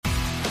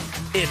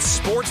It's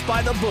Sports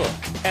by the Book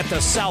at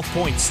the South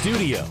Point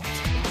Studio.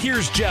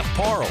 Here's Jeff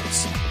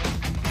Parles.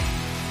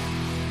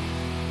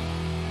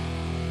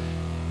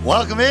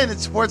 Welcome in.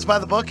 It's Sports by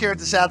the Book here at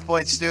the South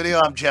Point Studio.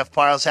 I'm Jeff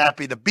Parles.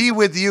 Happy to be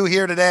with you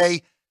here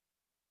today.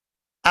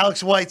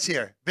 Alex White's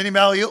here. Vinny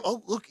Magliulo.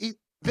 Oh, look,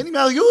 Vinny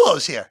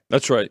Magliulo's here.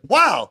 That's right.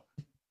 Wow.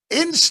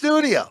 In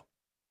studio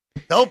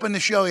to open the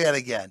show yet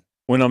again.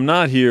 When I'm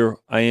not here,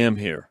 I am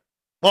here.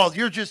 Well,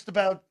 you're just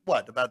about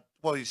what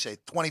do you say,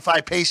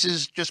 25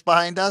 paces just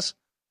behind us?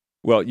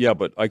 Well, yeah,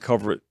 but I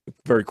cover it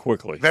very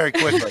quickly. Very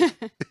quickly.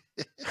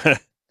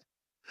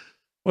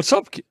 What's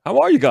up? How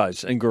are you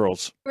guys and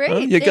girls?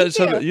 Great. You guys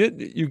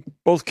you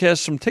both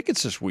cast some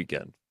tickets this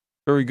weekend.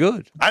 Very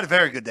good. I had a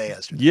very good day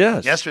yesterday.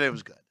 Yes. Yesterday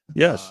was good.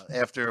 Yes.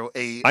 After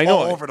I know.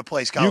 all over the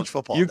place college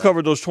football. You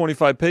covered those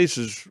 25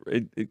 paces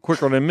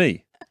quicker than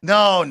me.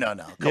 No.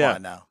 Come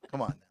on now.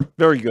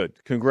 Very good.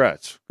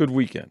 Congrats. Good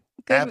weekend.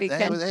 Good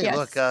weekend. Hey, yes.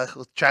 Look,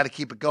 we'll try to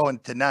keep it going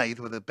tonight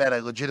with a bet I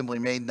legitimately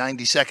made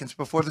 90 seconds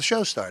before the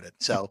show started.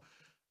 So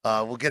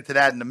we'll get to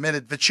that in a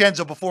minute.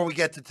 Vincenzo, before we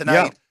get to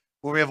tonight,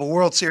 where we have a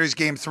World Series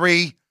Game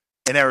 3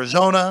 in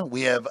Arizona,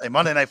 we have a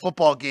Monday Night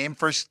Football game.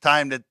 First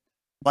time that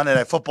Monday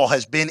Night Football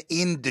has been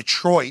in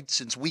Detroit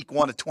since week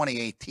 1 of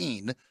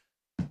 2018.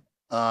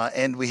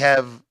 And we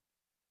have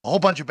a whole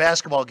bunch of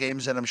basketball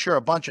games, and I'm sure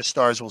a bunch of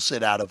stars will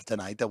sit out of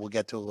tonight that we'll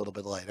get to a little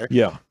bit later.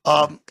 Yeah.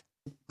 The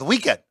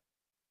weekend.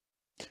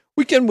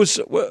 Weekend was,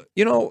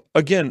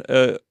 again,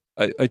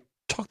 I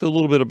talked a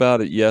little bit about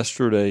it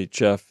yesterday,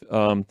 Jeff.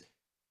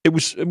 It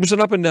was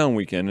an up and down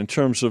weekend in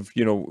terms of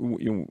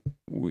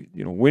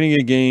winning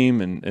a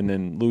game and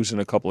then losing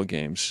a couple of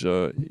games.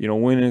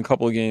 Winning a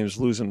couple of games,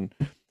 losing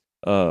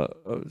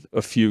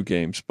a few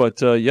games.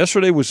 But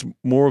yesterday was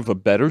more of a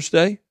bettor's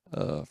day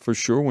for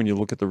sure. When you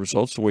look at the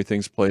results, the way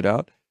things played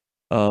out.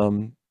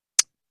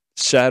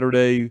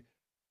 Saturday,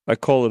 I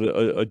call it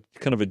a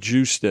kind of a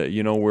juice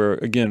day, where,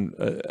 again,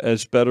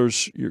 as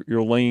bettors,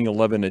 you're laying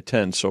 11 at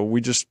 10. So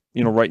we just,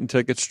 writing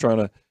tickets, trying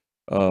to,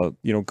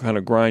 kind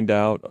of grind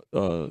out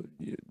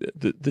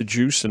the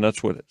juice, and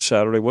that's what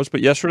Saturday was.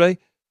 But yesterday,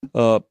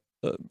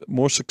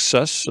 more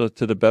success to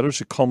the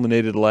bettors. It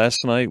culminated last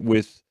night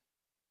with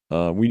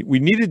we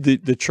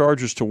needed the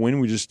Chargers to win.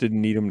 We just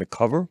didn't need them to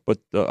cover, but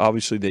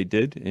obviously they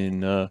did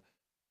in a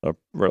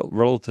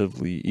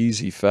relatively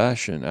easy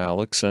fashion,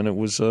 Alex, and it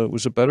was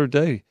a better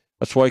day.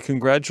 That's why I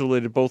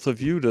congratulated both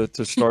of you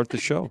to start the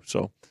show.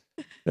 So,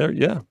 there,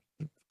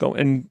 go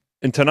and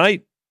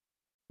tonight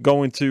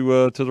going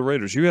to the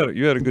Raiders. You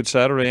had a good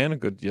Saturday and a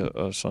good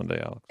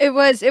Sunday, Alex.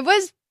 It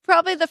was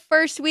probably the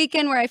first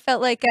weekend where I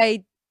felt like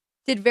I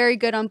did very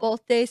good on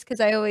both days, because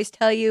I always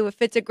tell you, if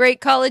it's a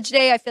great college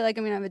day, I feel like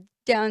I'm gonna have a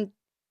down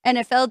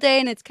NFL day,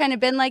 and it's kind of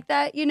been like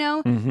that.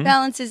 Mm-hmm.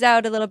 Balances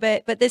out a little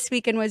bit. But this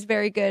weekend was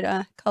very good,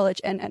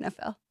 college and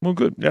NFL. Well,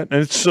 good. Yeah,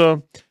 and it's.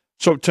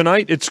 So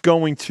tonight it's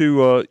going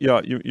to,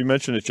 you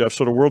mentioned it, Jeff,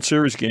 so the World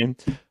Series game,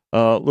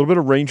 a little bit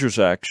of Rangers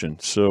action.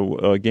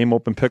 So game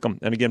open pick'em.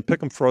 And again,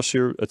 pick'em for us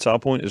here at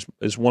South Point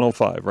is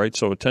 105, right?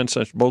 So a 10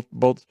 cent,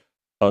 both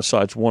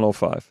sides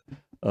 105.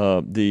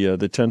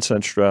 The 10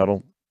 cent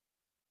straddle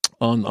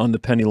on the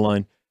penny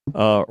line.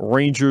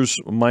 Rangers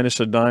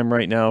minus a dime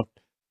right now.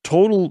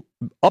 Total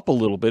up a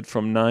little bit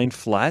from 9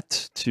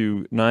 flat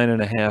to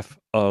 9.5,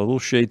 a little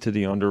shade to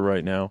the under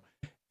right now.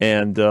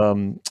 And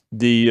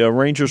the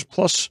Rangers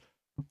plus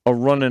a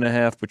run and a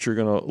half, but you're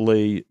going to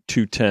lay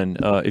 210.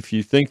 If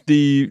you think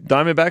the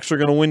Diamondbacks are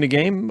going to win the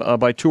game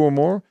by 2 or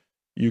more,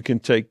 you can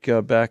take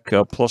back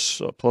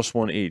plus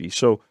 180.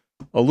 So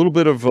a little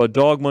bit of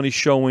dog money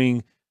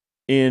showing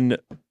in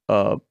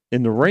the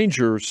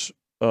Rangers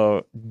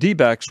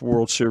D-backs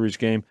World Series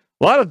game.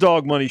 A lot of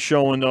dog money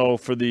showing though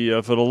for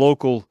the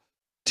local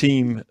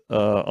team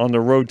on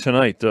the road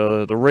tonight.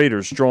 The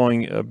Raiders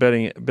drawing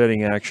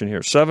betting action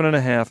here.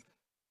 7.5.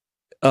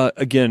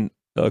 Again.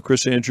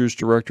 Chris Andrews,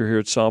 director here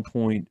at South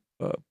Point,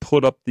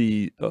 put up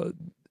the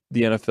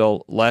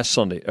NFL last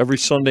Sunday. Every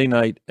Sunday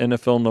night,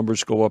 NFL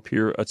numbers go up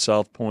here at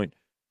South Point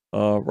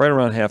right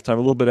around halftime, a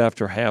little bit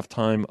after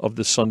halftime of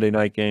the Sunday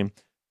night game.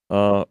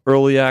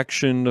 Early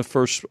action the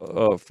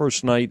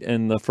first night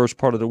and the first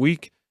part of the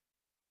week.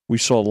 We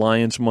saw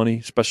Lions money,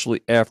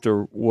 especially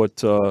after what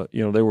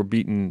they were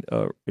beaten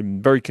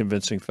in very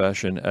convincing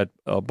fashion at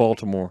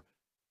Baltimore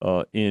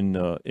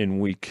in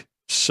week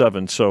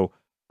 7. So.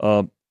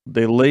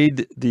 They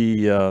laid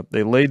the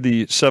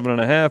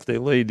 7.5. They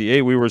laid the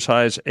 8. We were as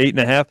high as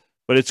 8.5,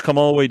 but it's come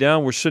all the way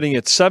down. We're sitting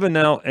at 7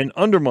 now, and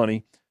under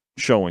money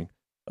showing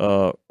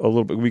a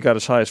little bit. We got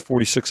as high as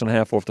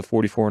 46.5 off the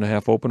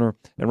 44.5 opener.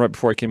 And right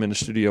before I came in the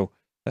studio,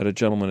 I had a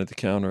gentleman at the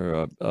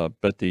counter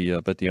bet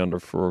the under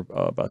for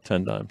about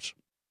 10 dimes.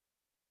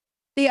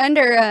 The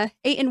under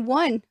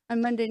 8-1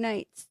 on Monday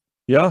nights.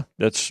 Yeah,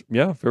 that's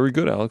very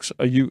good, Alex.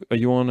 Are you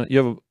on? You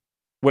have a.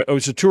 Wait,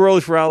 is it too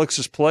early for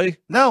Alex's play?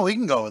 No, we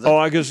can go with it. Oh,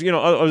 I guess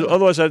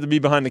otherwise I have to be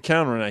behind the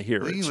counter and I hear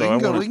it. We can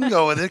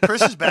go with it.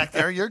 Chris is back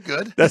there. You're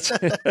good. That's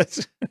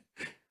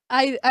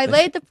I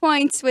laid the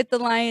points with the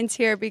Lions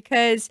here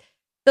because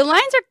the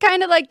Lions are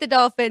kind of like the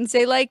Dolphins.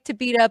 They like to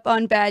beat up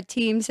on bad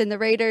teams, and the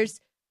Raiders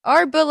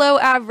are below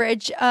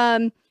average.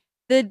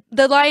 The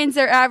Lions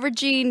are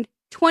averaging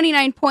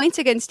 29 points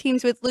against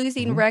teams with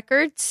losing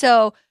records.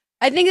 So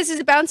I think this is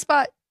a bounce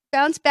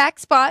back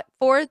spot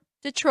for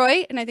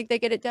Detroit, and I think they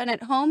get it done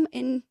at home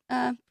in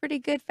pretty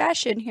good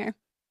fashion here.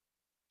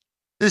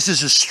 This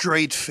is a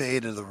straight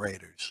fade of the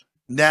Raiders.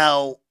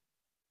 Now,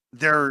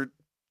 they're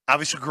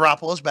obviously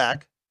Garoppolo's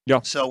back.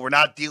 Yeah. So we're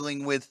not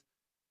dealing with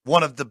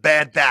one of the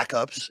bad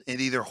backups in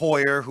either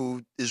Hoyer,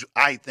 who is,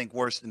 I think,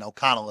 worse than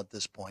O'Connell at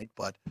this point,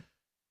 but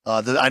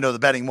I know the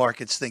betting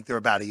markets think they're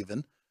about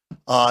even.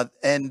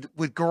 And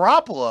with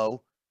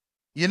Garoppolo,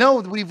 you know,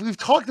 we've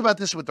talked about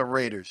this with the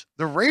Raiders.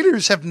 The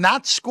Raiders have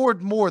not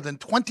scored more than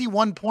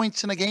 21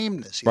 points in a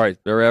game this year. Right.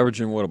 They're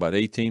averaging, what, about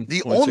 18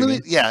 The points a only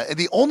game?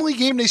 the only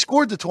game they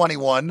scored the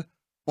 21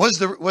 was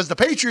the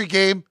Patriot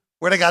game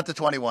where they got the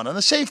 21 on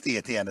the safety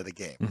at the end of the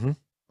game. Mm-hmm.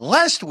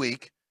 Last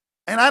week,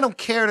 and I don't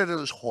care that it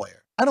was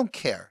Hoyer. I don't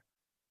care.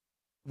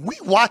 We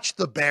watched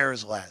the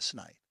Bears last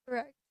night.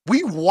 Correct.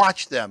 We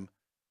watched them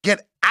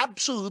get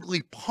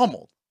absolutely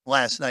pummeled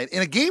last night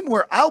in a game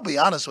where, I'll be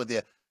honest with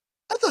you,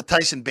 I thought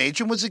Tyson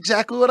Bagent was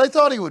exactly what I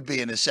thought he would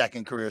be in his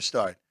second career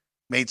start.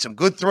 Made some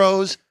good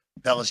throws.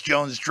 Velus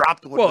Jones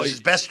dropped what was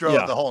his best throw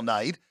of the whole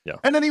night. Yeah.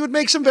 And then he would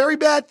make some very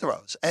bad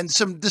throws and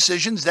some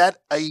decisions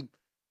that a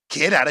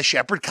kid out of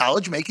Shepherd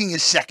College making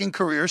his second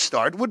career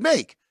start would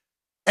make.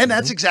 And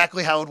that's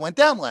exactly how it went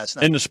down last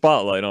night. In the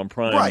spotlight on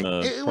Prime.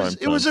 Right. It was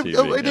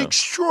TV, an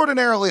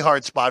extraordinarily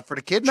hard spot for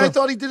the kid. And I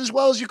thought he did as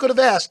well as you could have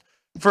asked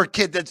for a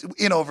kid that's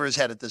in over his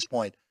head at this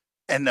point.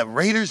 And the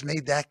Raiders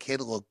made that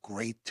kid look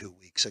great 2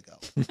 weeks ago.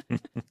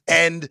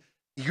 And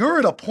you're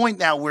at a point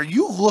now where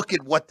you look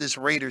at what this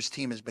Raiders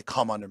team has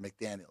become under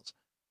McDaniels.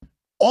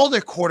 All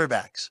their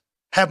quarterbacks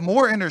have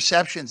more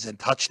interceptions than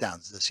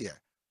touchdowns this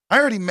year. I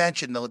already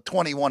mentioned the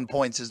 21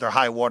 points is their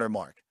high water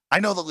mark. I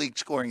know the league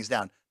scoring is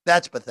down.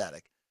 That's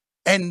pathetic.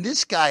 And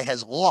this guy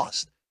has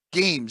lost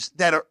games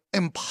that are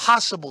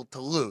impossible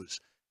to lose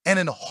and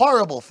in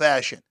horrible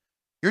fashion.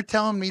 You're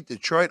telling me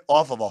Detroit,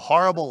 off of a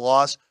horrible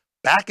loss,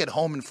 back at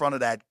home in front of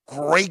that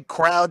great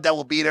crowd that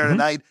will be there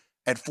tonight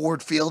at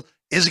Ford Field,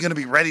 isn't going to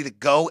be ready to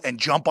go and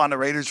jump on the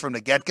Raiders from the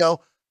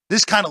get-go?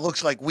 This kind of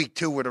looks like week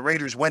 2 where the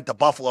Raiders went to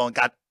Buffalo and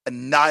got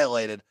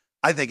annihilated.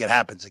 I think it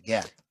happens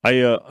again.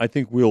 I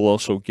think we'll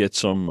also get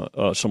some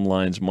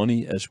Lions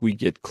money as we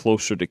get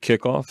closer to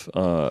kickoff.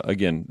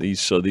 Again,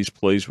 these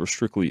plays were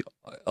strictly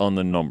on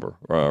the number,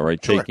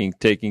 right? Sure.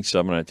 Taking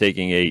 7,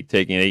 taking 8,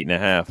 taking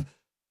 8.5.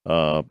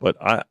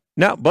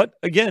 But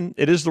again,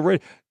 it is the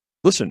Raiders.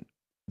 Listen,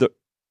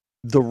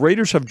 the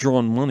Raiders have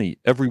drawn money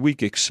every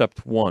week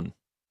except one.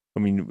 I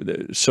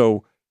mean,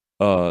 so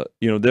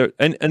they're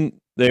and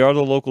they are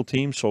the local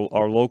team, so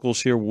our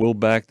locals here will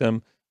back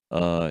them.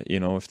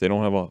 If they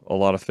don't have a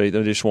lot of faith,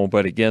 they just won't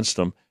bet against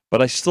them.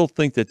 But I still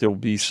think that there'll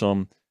be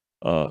some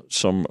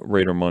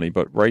Raider money.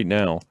 But right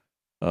now,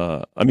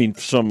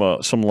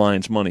 some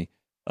Lions money.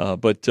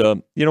 But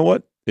you know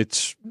what?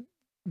 It's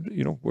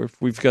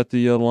if we've got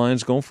the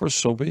Lions going for us,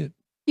 so be it.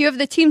 You have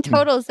the team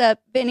totals up,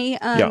 Vinny.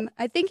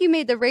 I think you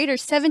made the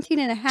Raiders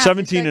 17.5.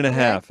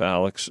 17.5,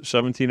 Alex.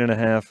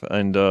 17.5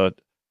 and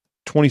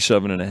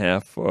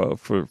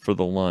 27.5 for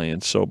the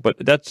Lions. So, but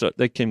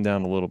that came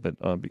down a little bit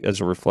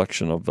as a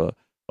reflection of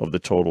the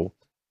total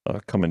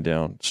coming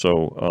down.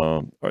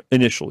 So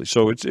initially,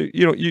 so it's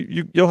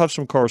you'll have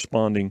some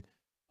corresponding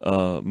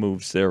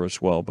moves there as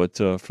well. But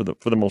for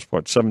the most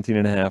part,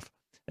 17.5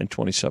 and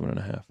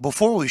 27.5.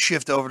 Before we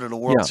shift over to the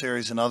World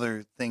Series and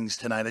other things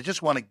tonight, I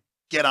just want to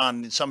get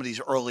on some of these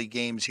early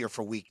games here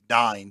for Week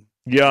 9.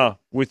 Yeah,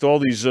 with all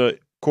these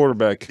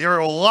quarterback. There are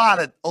a lot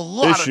of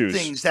issues.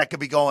 things that could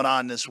be going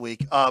on this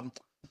week.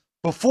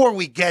 Before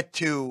we get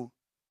to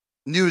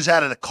news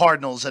out of the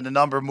Cardinals and the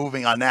number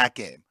moving on that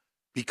game,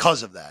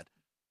 because of that,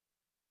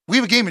 we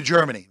have a game in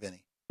Germany,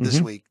 Vinny,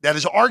 this week that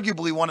is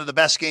arguably one of the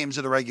best games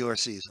of the regular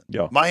season.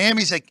 Yeah.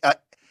 Miami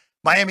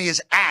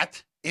is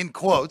at, in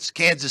quotes,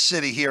 Kansas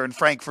City here in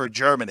Frankfurt,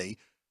 Germany.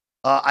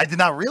 I did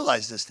not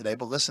realize this today,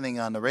 but listening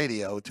on the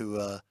radio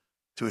to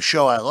a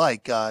show I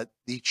like,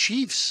 the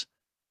Chiefs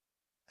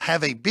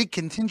have a big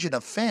contingent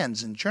of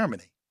fans in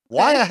Germany.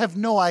 Why, I have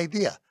no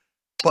idea.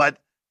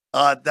 But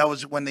that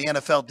was when the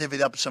NFL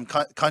divvied up some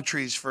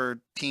countries for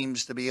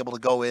teams to be able to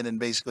go in and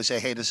basically say,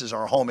 hey, this is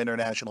our home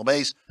international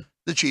base.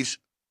 The Chiefs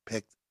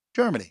picked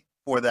Germany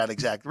for that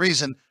exact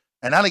reason.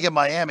 And now to get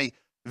Miami,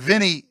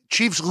 Vinny,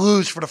 Chiefs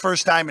lose for the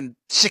first time in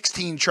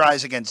 16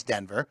 tries against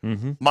Denver.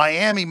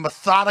 Miami,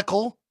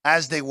 methodical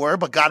as they were,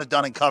 but got it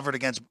done and covered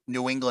against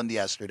New England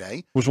yesterday.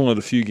 It was one of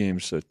the few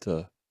games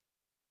that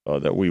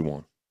we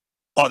won.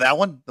 Oh, that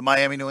one? The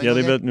Miami-New England Yeah,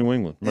 they game? bet New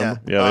England.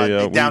 Remember?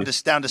 Yeah, down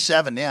to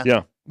 7, yeah.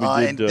 Yeah.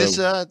 And this,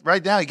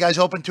 right now, you guys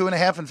open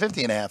 2.5 and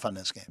 50.5 on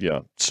this game. Yeah.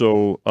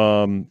 So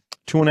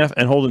 2.5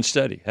 and holding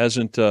steady.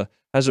 Hasn't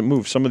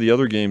moved. Some of the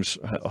other games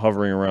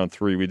hovering around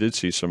 3, we did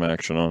see some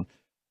action on.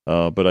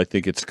 But I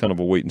think it's kind of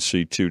a wait and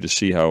see, too, to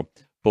see how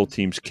both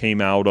teams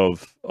came out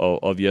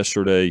of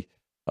yesterday.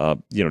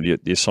 The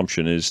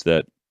assumption is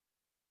that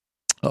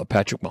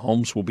Patrick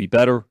Mahomes will be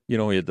better. He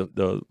had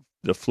the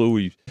flu.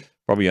 He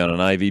probably on an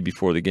IV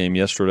before the game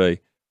yesterday.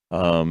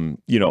 And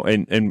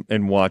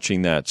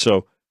watching that.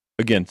 So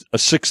again, a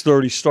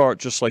 6:30 start,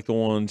 just like the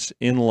ones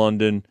in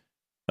London.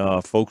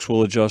 Folks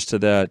will adjust to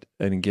that,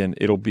 and again,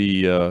 it'll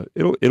be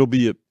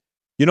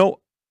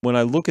when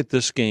I look at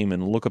this game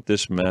and look up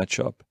this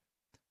matchup,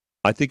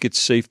 I think it's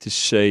safe to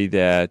say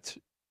that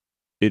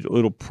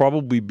it'll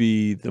probably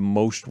be the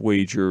most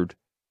wagered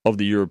of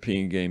the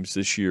European games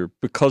this year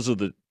because of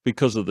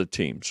the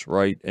teams,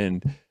 right?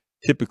 And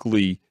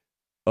typically,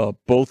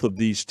 both of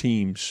these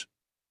teams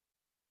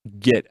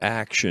get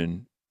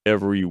action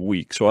every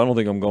week. So I don't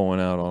think I'm going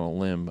out on a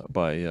limb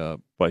by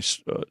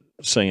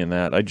saying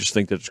that. I just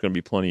think that there's going to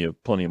be plenty of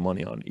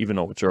money on, even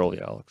though it's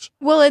early, Alex.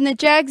 Well, in the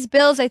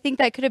Jags-Bills, I think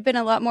that could have been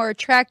a lot more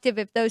attractive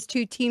if those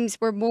two teams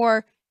were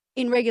more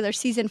in regular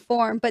season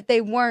form, but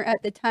they weren't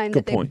at the time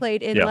that they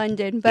played in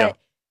London. But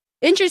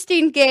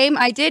interesting game.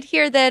 I did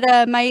hear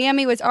that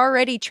Miami was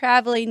already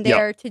traveling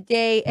there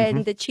today,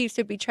 and the Chiefs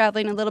would be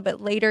traveling a little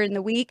bit later in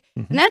the week.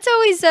 And that's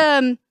always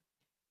I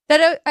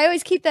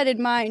always keep that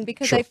in mind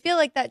because I feel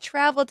like that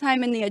travel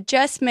time and the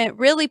adjustment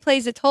really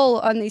plays a toll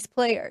on these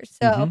players.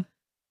 So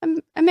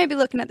I may be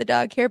looking at the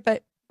dog here,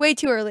 but way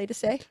too early to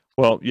say.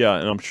 Well, yeah,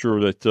 and I'm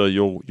sure that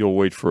you'll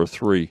wait for a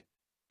 3.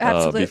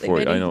 Absolutely. Before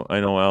I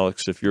know,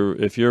 Alex. If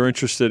you're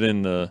interested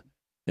in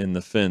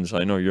the Fins,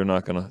 I know you're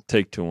not going to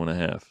take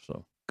 2.5.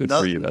 So good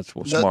for you. That's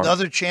smart.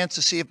 Another chance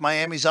to see if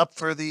Miami's up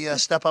for the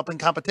step up in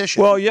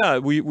competition. Well, yeah,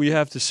 we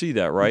have to see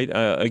that, right?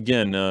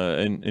 Again,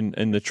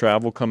 and the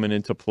travel coming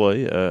into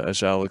play,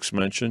 as Alex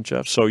mentioned,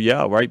 Jeff. So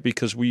yeah, right,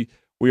 because we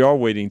are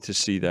waiting to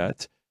see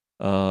that.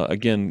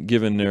 Again,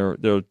 given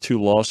their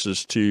 2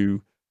 losses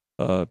to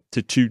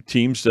 2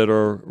 teams that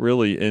are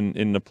really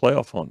in the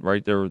playoff hunt,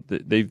 right?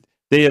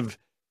 They have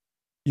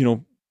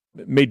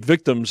made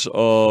victims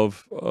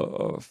of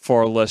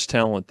far less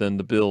talent than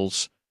the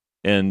Bills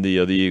and the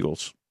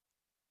Eagles.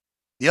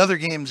 The other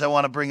games I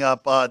want to bring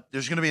up,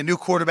 there's going to be a new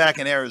quarterback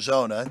in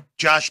Arizona.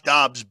 Josh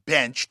Dobbs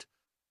benched.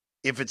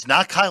 If it's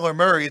not Kyler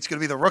Murray, it's going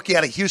to be the rookie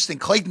out of Houston,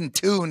 Clayton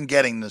Tune,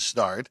 getting the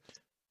start.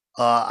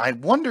 I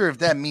wonder if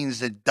that means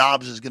that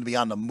Dobbs is going to be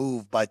on the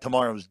move by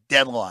tomorrow's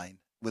deadline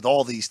with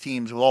all these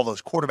teams, with all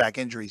those quarterback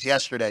injuries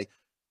yesterday.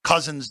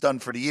 Cousins done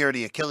for the year.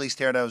 The Achilles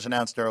tear that was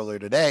announced earlier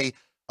today.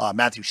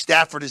 Matthew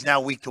Stafford is now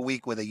week to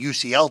week with a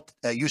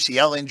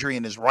UCL injury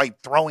in his right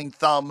throwing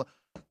thumb.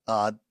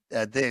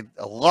 They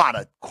a lot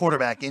of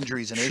quarterback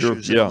injuries and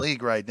issues in the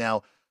league right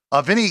now.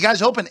 Vinny, you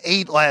guys opened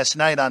 8 last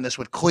night on this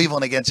with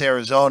Cleveland against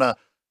Arizona.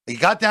 You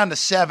got down to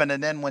 7,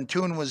 and then when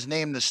Tune was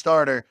named the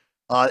starter,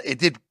 it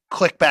did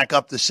click back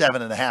up to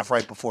 7.5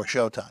 right before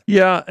showtime.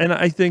 Yeah, and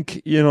I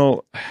think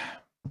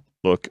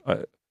look,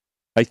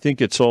 I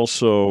think it's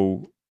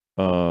also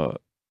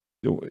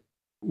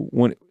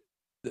when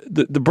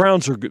the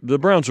Browns are good. The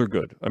Browns are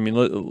good. I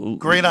mean,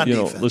 great on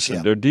defense.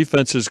 Listen, their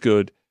defense is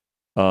good.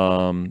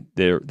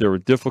 They're a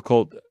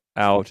difficult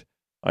out.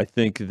 I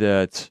think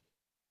that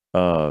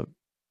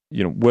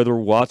whether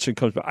Watson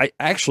comes back,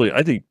 I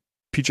think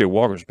PJ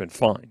Walker's been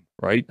fine,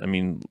 right? I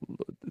mean,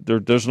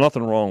 there's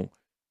nothing wrong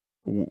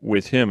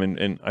with him,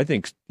 and I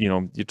think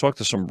you talk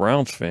to some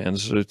Browns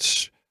fans,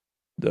 it's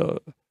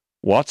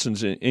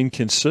Watson's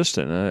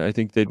inconsistent. I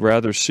think they'd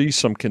rather see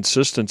some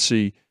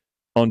consistency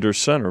under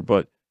center,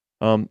 but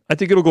I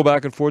think it'll go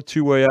back and forth,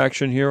 2-way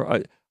action here.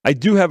 I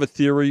do have a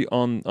theory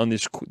on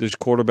these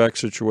quarterback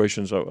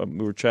situations.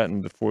 We were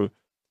chatting before,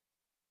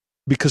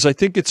 because I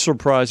think it's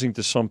surprising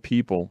to some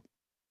people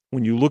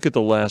when you look at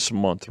the last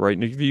month, right?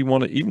 And if you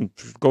want to even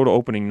go to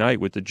opening night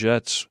with the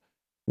Jets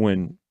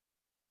when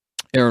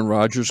Aaron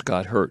Rodgers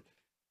got hurt,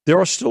 there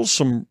are still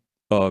some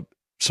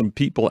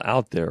people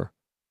out there,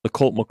 the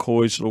Colt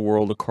McCoys of the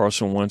world, the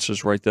Carson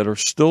Wentz's, right, that are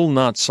still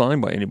not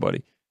signed by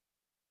anybody.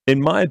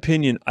 In my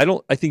opinion,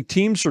 I think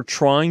teams are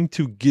trying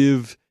to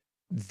give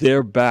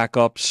their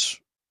backups,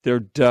 their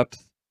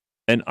depth,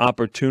 and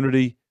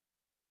opportunity.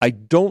 I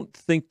don't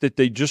think that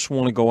they just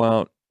want to go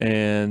out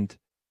and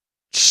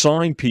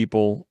sign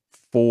people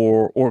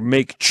or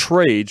make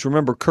trades.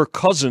 Remember, Kirk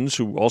Cousins,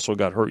 who also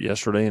got hurt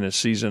yesterday and his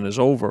season is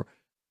over,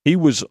 he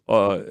was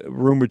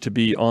rumored to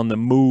be on the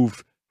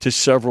move to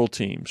several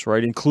teams,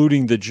 right,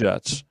 including the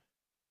Jets.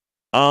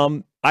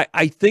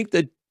 I think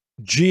that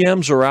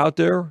GMs are out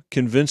there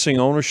convincing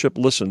ownership,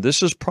 listen,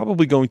 this is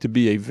probably going to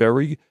be a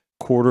very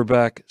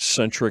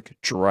quarterback-centric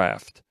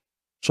draft.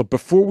 So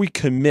before we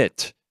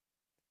commit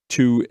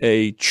to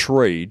a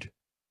trade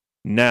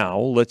now,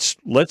 let's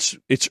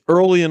it's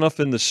early enough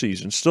in the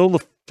season. Still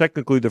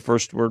technically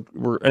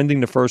we're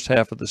ending the first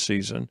half of the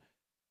season.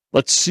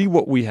 Let's see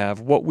what we have,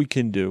 what we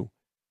can do.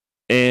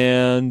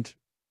 And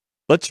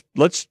let's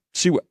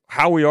see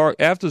how we are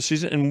after the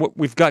season and what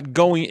we've got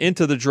going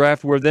into the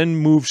draft, where then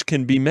moves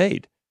can be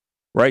made,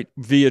 right?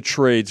 Via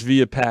trades,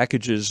 via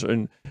packages,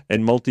 and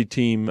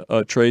multi-team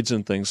trades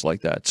and things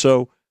like that.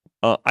 So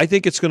I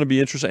think it's going to be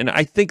interesting, and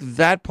I think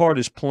that part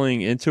is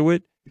playing into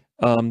it,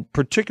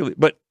 particularly.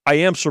 But I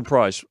am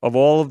surprised of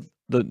all of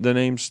the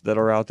names that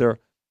are out there.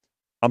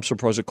 I'm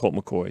surprised that Colt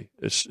McCoy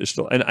is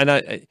still. And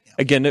I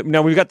again,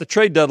 now we've got the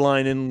trade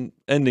deadline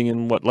ending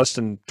in less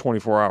than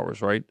 24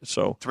 hours, right?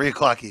 So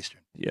 3:00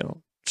 Eastern.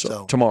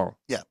 So tomorrow.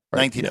 Yeah,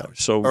 right? 19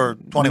 hours. So or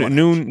 21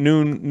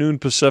 noon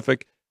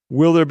Pacific.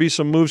 Will there be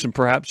some moves? And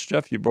perhaps,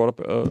 Jeff, you brought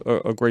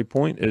up a great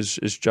point.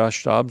 Is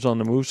Josh Dobbs on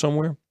the move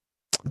somewhere?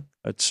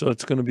 It's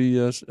going to be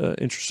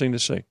interesting to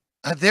see.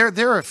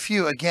 There are a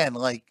few, again,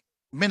 like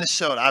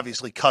Minnesota,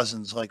 obviously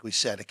Cousins, like we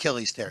said,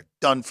 Achilles tear,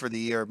 done for the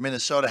year.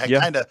 Minnesota had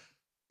kind of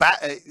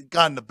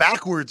gone the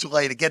backwards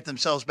way to get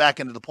themselves back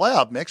into the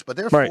playoff mix, but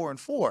they're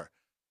 4-4.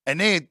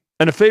 And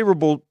a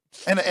favorable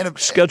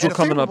schedule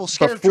coming up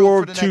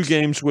before 2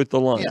 games with the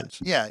Lions.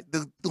 Yeah. They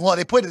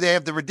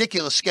have the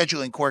ridiculous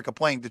scheduling quirk of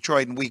playing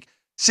Detroit in week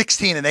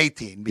 16 and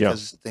 18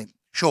 because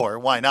sure,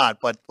 why not?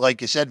 But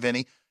like you said,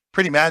 Vinny,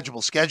 pretty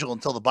manageable schedule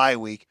until the bye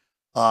week.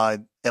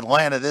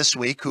 Atlanta this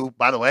week, who,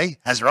 by the way,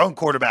 has their own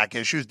quarterback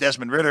issues.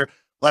 Desmond Ridder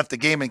left the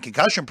game in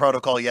concussion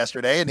protocol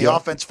yesterday, and the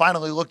offense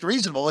finally looked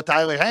reasonable with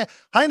Tyler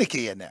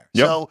Heineke in there.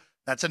 So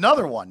that's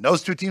another one.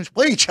 Those two teams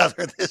play each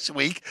other this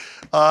week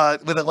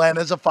with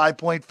Atlanta as a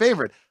 5-point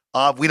favorite.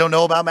 We don't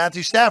know about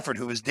Matthew Stafford,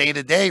 who is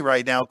day-to-day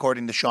right now,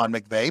 according to Sean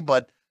McVay,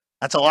 but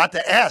that's a lot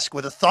to ask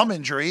with a thumb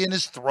injury in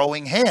his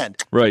throwing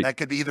hand. Right. That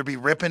could either be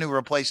Rippon, who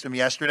replaced him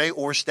yesterday,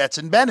 or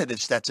Stetson Bennett,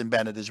 if Stetson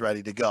Bennett is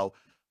ready to go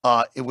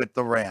with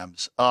the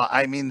Rams.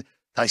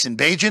 Tyson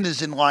Bagent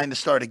is in line to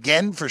start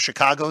again for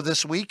Chicago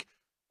this week.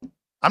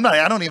 I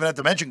don't even have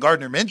to mention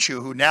Gardner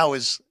Minshew, who now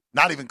is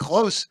not even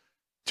close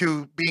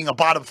to being a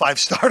bottom 5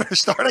 starter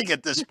starting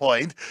at this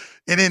point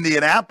in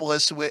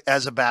Indianapolis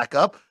as a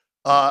backup.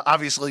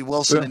 Obviously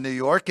Wilson in New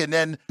York. And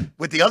then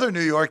with the other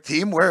New York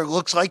team, where it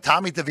looks like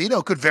Tommy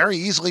DeVito could very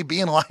easily be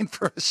in line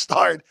for a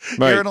start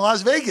here in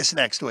Las Vegas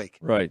next week.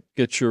 Right.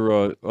 Get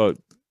your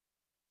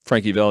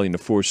Frankie Valli in the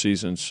Four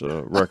Seasons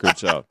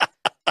records out.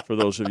 For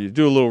those of you,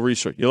 do a little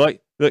research. You look,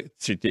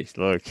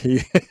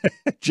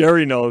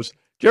 Jerry knows.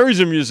 Jerry's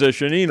a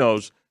musician. He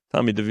knows.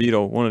 Tommy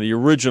DeVito, one of the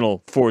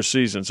original Four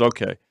Seasons.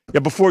 Okay.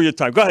 Yeah, before your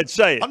time. Go ahead,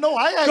 say it. Oh, no,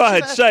 Go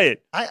ahead, say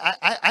it.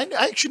 I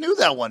actually knew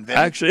that one, Vin.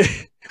 Actually,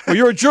 well,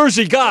 you're a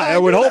Jersey guy. I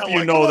would hope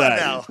you know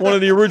that. One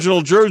of the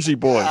original Jersey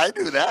boys. Yeah, I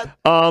knew that.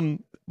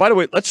 By the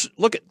way, let's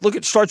look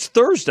at starts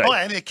Thursday. Oh,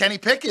 and Kenny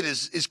Pickett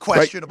is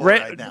questionable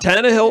right now.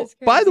 Tannehill,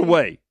 by the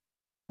way,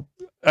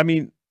 I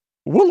mean,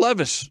 Will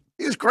Levis.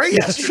 He was great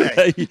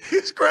yesterday. He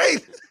was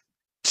great.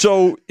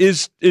 So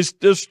is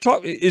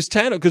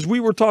Tannehill, because we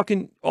were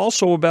talking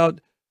also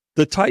about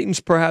the Titans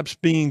perhaps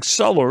being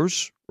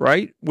sellers,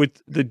 right,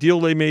 with the deal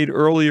they made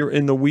earlier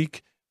in the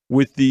week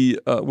with the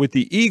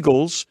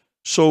Eagles.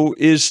 So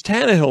is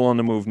Tannehill on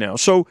the move now?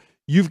 So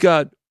you've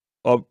got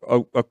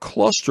a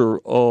cluster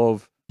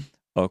of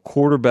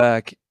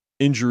quarterback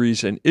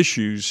injuries and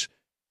issues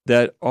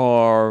that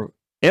are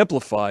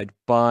amplified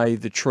by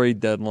the trade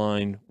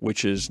deadline,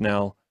 which is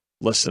now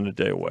less than a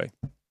day away.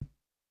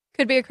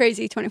 Could be a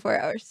crazy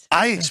 24 hours.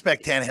 I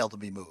expect Tannehill to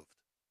be moved.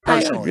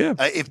 Personally,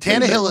 if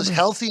Tannehill is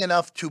healthy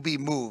enough to be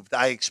moved,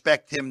 I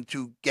expect him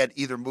to get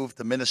either moved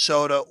to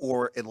Minnesota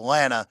or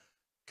Atlanta,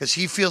 because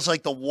he feels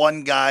like the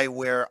one guy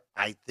where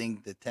I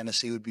think that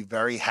Tennessee would be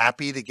very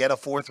happy to get a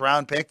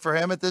 4th-round pick for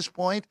him at this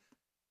point.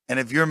 And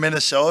if you're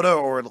Minnesota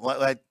or,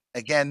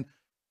 again,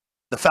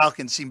 the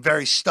Falcons seem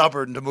very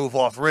stubborn to move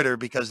off Ridder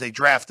because they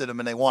drafted him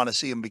and they want to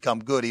see him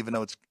become good, even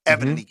though it's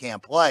evident he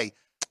can't play.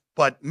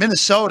 But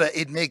Minnesota,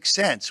 it makes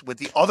sense with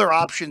the other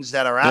options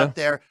that are out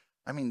there.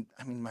 I mean,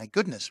 my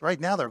goodness, right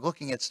now they're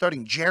looking at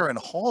starting Jaron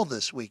Hall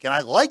this week. And I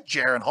like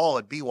Jaron Hall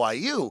at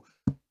BYU,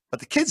 but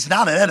the kid's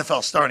not an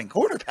NFL starting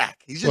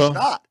quarterback. He's just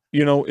not.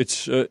 You know,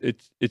 it's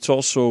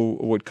also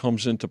what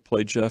comes into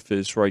play, Jeff,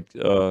 is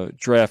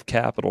draft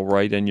capital,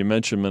 right? And you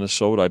mentioned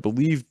Minnesota. I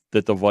believe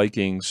that the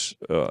Vikings,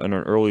 in an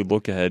early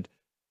look ahead,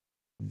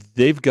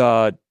 they've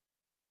got,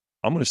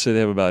 I'm going to say they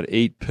have about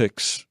 8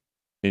 picks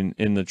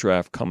in the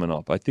draft coming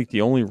up. I think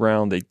the only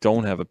round they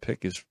don't have a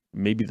pick is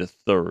maybe the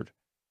 3rd.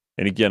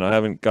 And again, I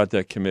haven't got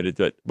that committed.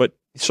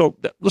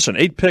 Listen,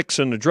 8 picks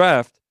in the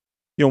draft.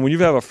 You know, when you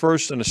have a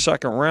 1st and a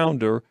 2nd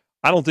rounder,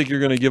 I don't think you're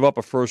going to give up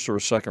a 1st or a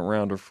 2nd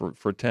rounder for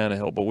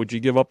Tannehill. But would you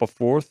give up a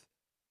 4th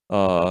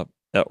or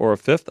a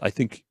 5th? I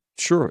think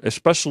sure.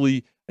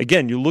 Especially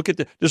again, you look at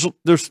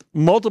there's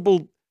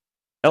multiple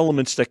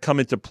elements that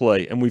come into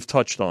play, and we've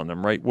touched on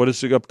them. Right? What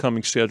is the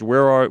upcoming schedule?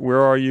 Where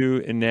are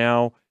you and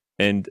now?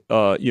 And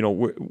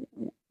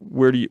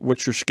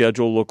what's your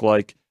schedule look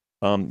like?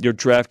 Your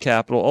draft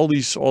capital, all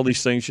these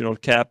things,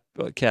 cap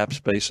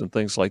space and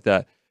things like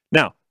that.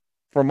 Now,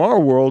 from our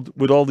world,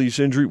 with all these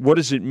injuries, what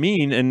does it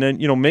mean? And then,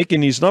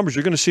 making these numbers,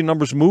 you're going to see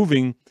numbers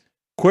moving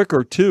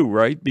quicker too,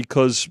 right?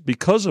 Because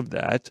of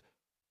that,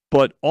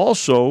 but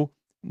also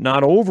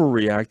not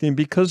overreacting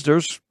because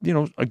there's,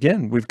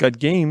 again, we've got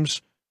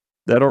games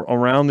that are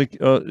around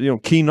the,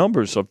 key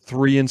numbers of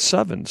 3 and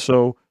 7.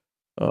 So,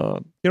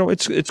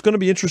 it's going to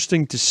be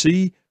interesting to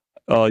see.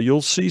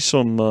 You'll see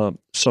some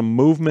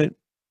movement.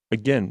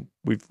 Again,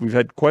 we've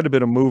had quite a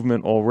bit of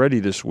movement already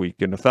this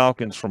week, and the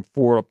Falcons from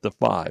 4 up to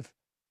 5.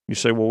 You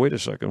say, well, wait a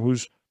second,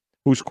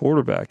 who's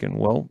quarterbacking.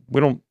 Well,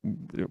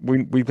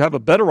 we have a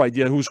better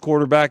idea who's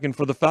quarterbacking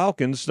for the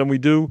Falcons than we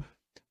do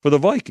for the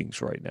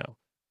Vikings right now.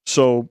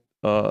 So,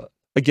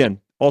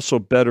 again, also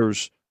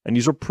bettors, and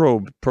these are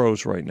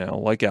pros right now,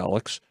 like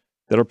Alex,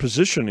 that are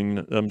positioning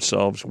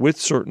themselves with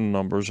certain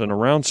numbers and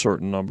around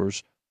certain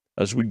numbers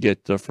as we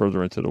get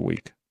further into the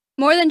week.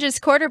 More than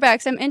just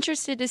quarterbacks, I'm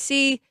interested to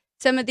see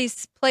some of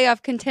these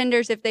playoff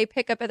contenders if they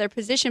pick up other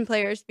position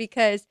players,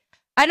 because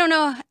I don't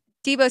know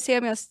Deebo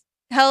Samuel's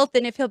health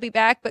and if he'll be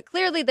back, but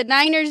clearly the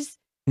Niners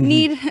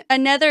need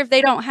another if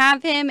they don't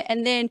have him.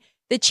 And then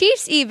the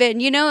Chiefs even,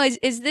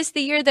 is this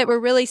the year that we're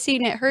really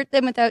seeing it hurt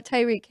them without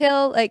Tyreek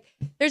Hill? Like,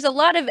 there's a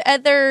lot of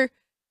other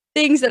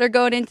things that are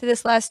going into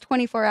this last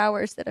 24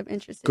 hours that I'm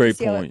interested to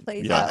see how it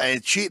plays out.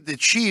 The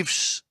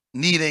Chiefs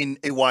need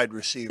a wide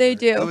receiver. They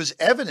do. It was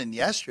evident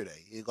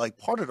yesterday. Like,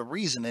 part of the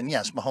reason, and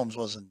yes, Mahomes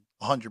wasn't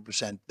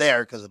 100%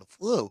 there because of the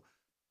flu,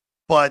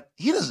 but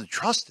he doesn't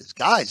trust his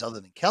guys other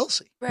than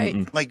Kelsey. Right.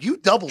 Mm-mm. Like, you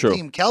double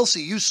team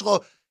Kelsey, you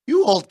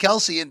hold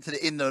Kelsey into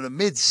the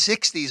mid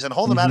 60s and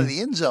hold him out of the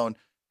end zone.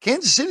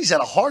 Kansas City's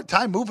had a hard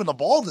time moving the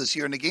ball this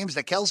year in the games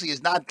that Kelsey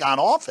has not gone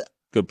off in.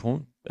 Good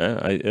point.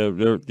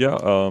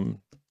 You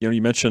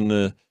mentioned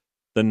the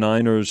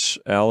Niners,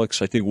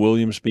 Alex. I think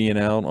Williams being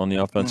out on the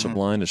offensive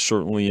line has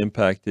certainly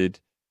impacted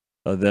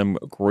them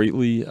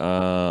greatly, and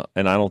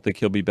I don't think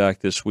he'll be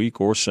back this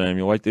week or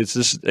Samuel.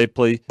 They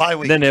play bye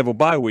week. Then they have a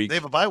bye week. They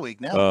have a bye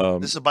week now.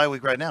 This is a bye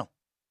week right now.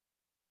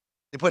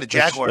 They put a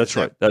Jaguars. That's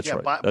right. That's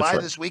right. Bye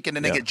this week, and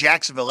then they get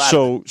Jacksonville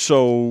out.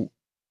 So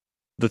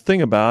the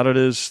thing about it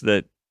is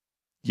that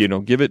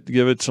give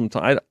it some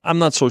time. I'm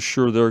not so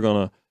sure they're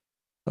going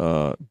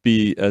to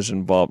be as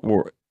involved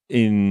or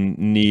in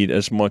need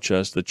as much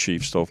as the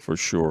Chiefs, though, for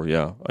sure.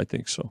 Yeah, I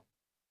think so.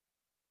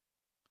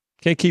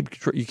 You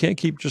can't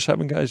keep just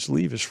having guys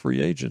leave as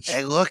free agents.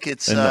 Hey, look,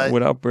 it's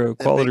without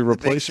quality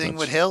replacements. The big thing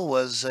with Hill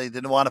was they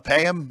didn't want to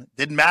pay him.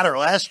 Didn't matter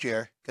last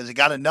year because he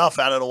got enough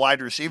out of the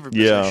wide receiver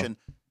position.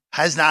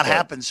 Has not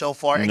happened so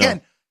far. No.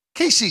 Again,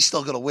 KC's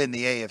still going to win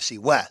the AFC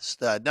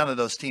West. None of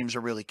those teams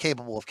are really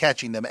capable of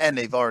catching them, and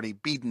they've already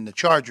beaten the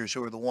Chargers,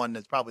 who are the one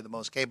that's probably the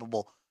most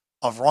capable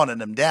of running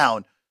them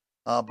down.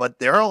 But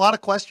there are a lot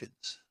of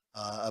questions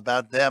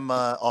about them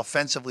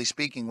offensively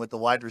speaking with the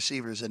wide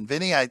receivers. And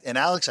Vinny and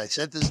Alex, I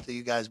said this to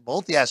you guys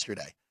both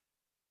yesterday.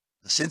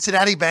 The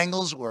Cincinnati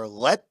Bengals were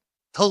let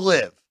to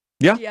live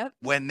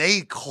when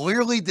they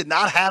clearly did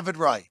not have it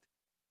right.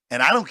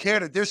 And I don't care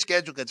that their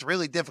schedule gets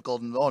really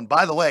difficult. And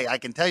by the way, I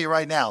can tell you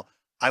right now,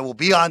 I will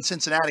be on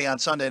Cincinnati on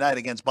Sunday night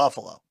against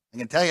Buffalo. I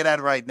can tell you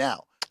that right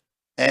now.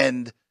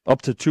 And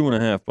up to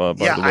 2.5, by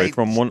the way,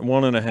 from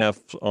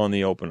 1.5 on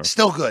the opener.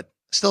 Still good.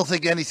 Still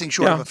think anything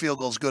short of a field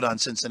goal is good on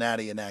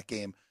Cincinnati in that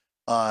game.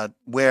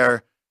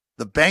 Where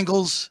the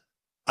Bengals,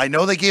 I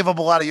know they gave up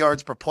a lot of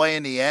yards per play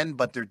in the end,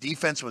 but their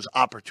defense was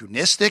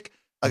opportunistic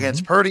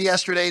against Purdy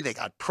yesterday. They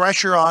got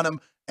pressure on him,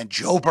 and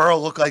Joe Burrow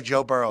looked like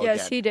Joe Burrow again.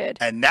 Yes, he did.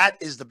 And that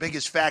is the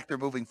biggest factor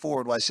moving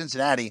forward why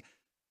Cincinnati,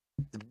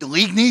 the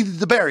league needed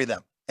to bury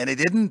them, and it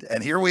didn't.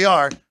 And here we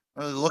are.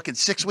 We're looking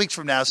 6 weeks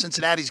from now.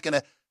 Cincinnati's going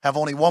to have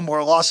only one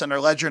more loss on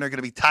their ledger, and they're going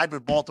to be tied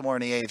with Baltimore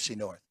in the AFC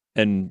North.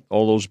 And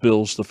all those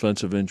Bills'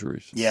 defensive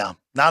injuries. Yeah,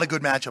 not a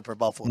good matchup for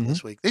Buffalo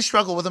this week. They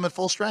struggled with them at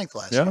full strength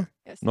last year.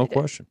 Yes, no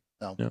question.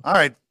 So, all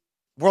right,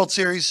 World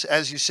Series,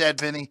 as you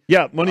said, Vinny.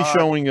 Yeah, money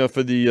showing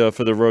for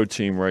the road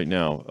team right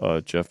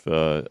now, Jeff.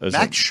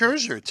 Max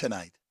Scherzer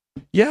tonight.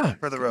 Yeah,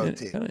 for the road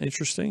team. Kind of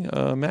interesting.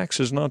 Max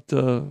has not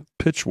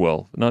pitched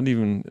well, not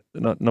in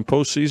the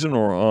postseason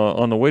or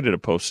on the way to the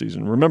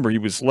postseason. Remember, he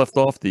was left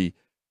off the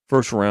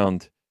first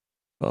round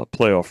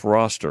playoff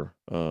roster.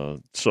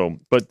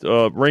 But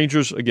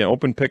Rangers again,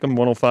 open pick 'em,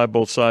 105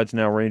 both sides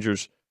now.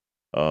 Rangers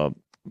a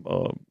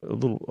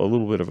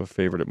little bit of a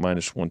favorite at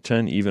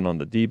 -110, even on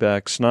the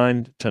D-backs,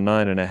 9 to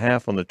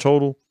 9.5 on the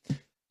total,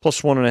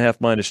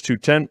 +1.5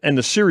 -210, and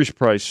the series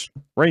price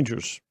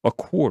Rangers a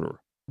quarter,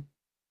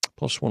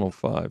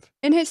 +105.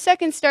 In his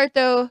second start,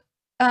 though,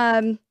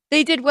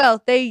 they did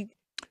well. They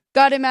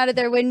got him out of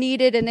there when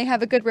needed, and they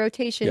have a good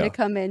rotation to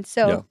come in.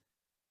 So.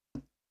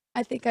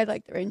 I think I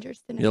like the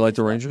Rangers tonight. You like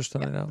the Rangers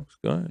tonight, Alex?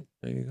 Go ahead.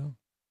 There you go.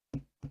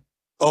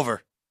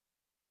 Over.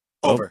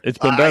 It's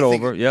been bet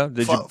over. Yeah.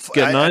 Did you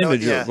get 9?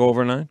 Did you go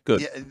over 9?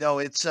 Good. Yeah, no,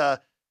 it's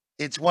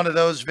one of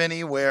those,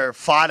 Vinny, where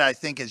Fott, I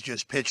think, has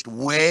just pitched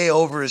way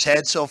over his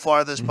head so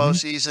far this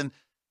postseason.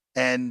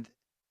 And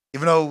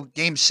even though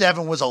Game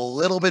 7 was a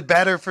little bit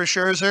better for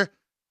Scherzer,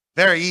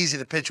 very easy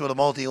to pitch with a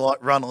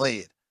multi-run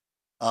lead.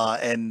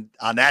 And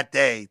on that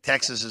day,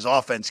 Texas's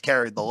offense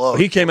carried the load.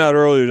 He came out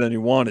earlier than he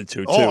wanted to,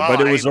 too, but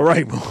it was the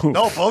right move.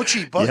 No,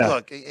 Bochy, but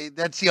look,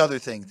 that's the other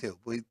thing, too,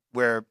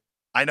 where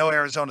I know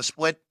Arizona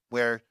split,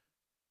 where,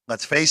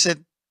 let's face it,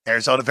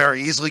 Arizona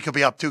very easily could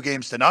be up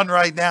 2-0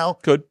 right now.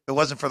 Could. If it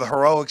wasn't for the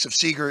heroics of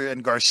Seager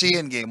and Garcia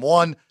in Game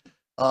 1.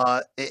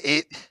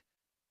 The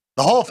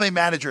The Hall of Fame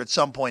manager at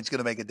some point is going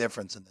to make a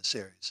difference in this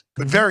series.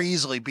 Could very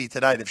easily be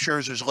tonight if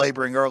Scherzer's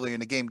laboring early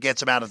in the game,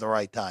 gets him out at the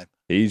right time.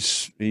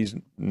 He's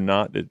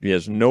not. He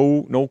has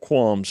no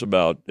qualms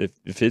about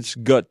if his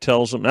gut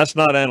tells him. That's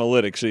not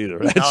analytics either.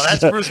 That's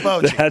Bruce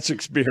Bochy. That's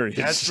experience.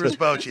 That's Bruce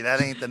Bochy.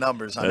 That ain't the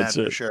numbers on That's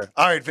that for it. sure.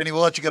 All right, Vinny,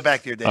 we'll let you go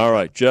back to your day. All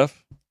right,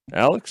 Jeff,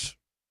 Alex,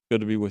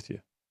 good to be with you.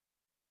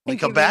 When we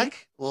come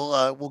back,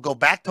 we'll go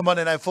back to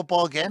Monday Night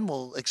Football again.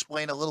 We'll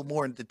explain a little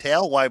more in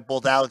detail why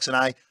both Alex and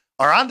I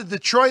are on the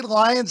Detroit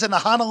Lions and the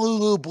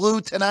Honolulu Blue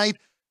tonight.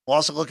 We'll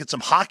also look at some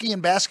hockey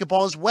and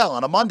basketball as well.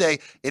 On a Monday,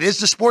 it is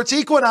the Sports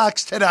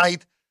Equinox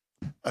tonight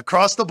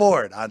across the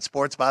board on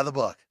Sports by the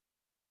Book.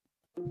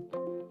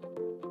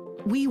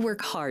 We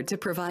work hard to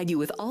provide you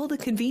with all the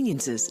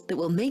conveniences that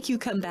will make you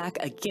come back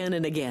again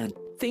and again.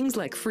 Things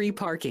like free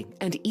parking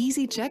and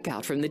easy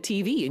checkout from the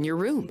TV in your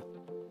room.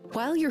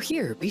 While you're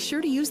here, be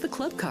sure to use the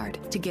club card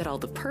to get all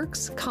the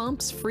perks,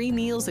 comps, free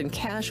meals, and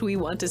cash we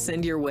want to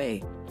send your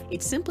way.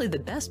 It's simply the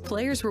best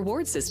players'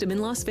 reward system in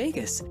Las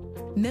Vegas.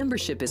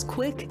 Membership is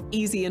quick,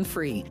 easy, and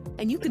free,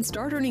 and you can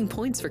start earning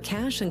points for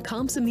cash and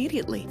comps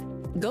immediately.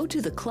 Go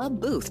to the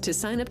club booth to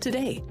sign up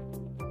today.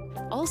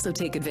 Also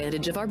take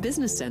advantage of our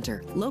business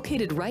center,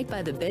 located right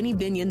by the Benny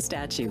Binion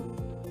statue.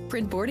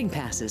 Print boarding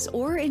passes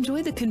or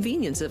enjoy the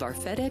convenience of our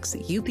FedEx,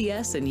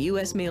 UPS, and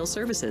U.S. mail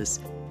services.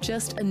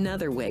 Just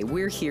another way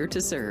we're here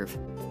to serve.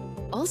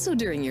 Also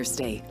during your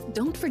stay,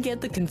 don't forget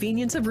the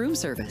convenience of room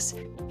service.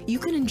 You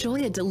can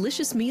enjoy a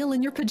delicious meal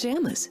in your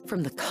pajamas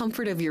from the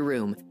comfort of your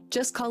room.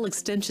 Just call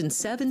extension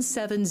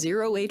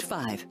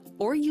 77085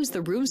 or use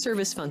the room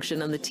service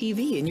function on the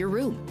TV in your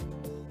room.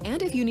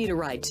 And if you need a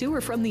ride to or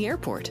from the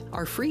airport,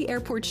 our free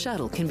airport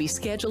shuttle can be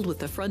scheduled with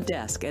the front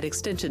desk at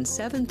extension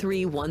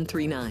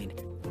 73139.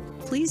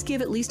 Please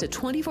give at least a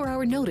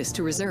 24-hour notice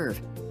to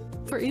reserve.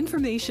 For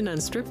information on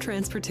Strip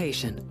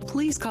transportation,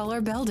 please call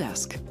our bell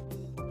desk.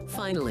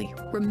 Finally,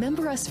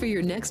 remember us for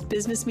your next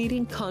business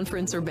meeting,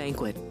 conference, or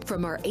banquet.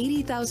 From our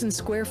 80,000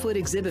 square foot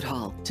exhibit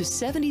hall to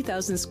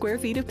 70,000 square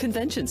feet of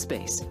convention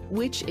space,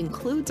 which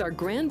includes our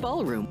grand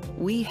ballroom,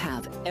 we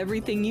have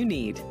everything you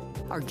need.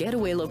 Our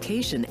getaway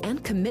location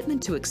and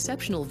commitment to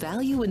exceptional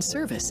value and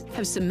service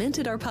have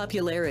cemented our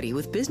popularity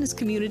with business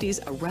communities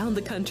around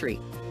the country.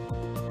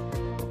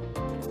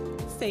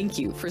 Thank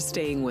you for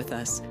staying with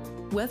us.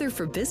 Whether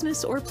for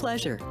business or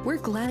pleasure, we're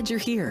glad you're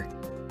here.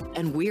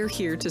 And we're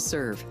here to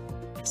serve.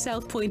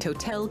 South Point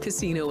Hotel,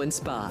 Casino, and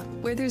Spa,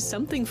 where there's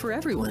something for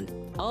everyone,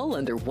 all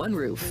under one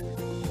roof.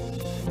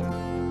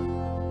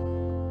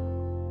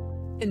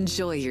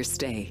 Enjoy your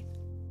stay.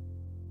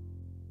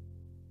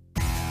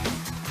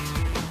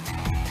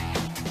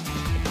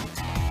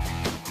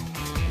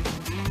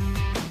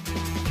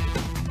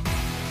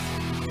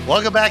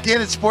 Welcome back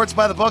in at Sports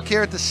by the Book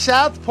here at the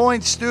South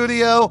Point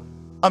studio.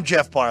 I'm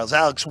Jeff Parles.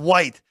 Alex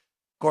White,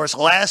 of course,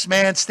 last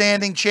man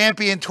standing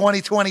champion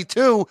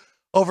 2022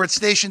 over at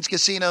Stations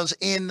Casinos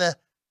in the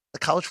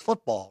college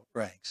football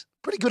ranks.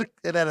 Pretty good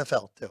at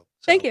NFL, too. So,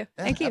 Thank you.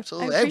 yeah, Thank you.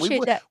 Absolutely. I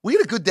appreciate that. We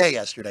had a good day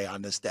yesterday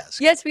on this desk.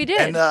 Yes, we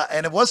did.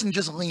 And it wasn't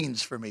just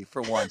leans for me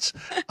for once,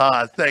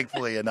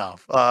 thankfully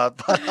enough.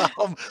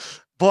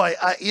 Boy,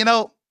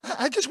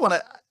 I just want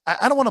to –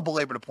 I don't want to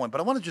belabor the point,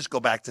 but I want to just go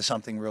back to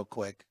something real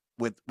quick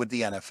with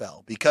the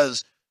NFL,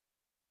 because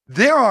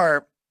there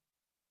are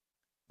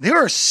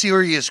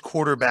serious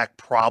quarterback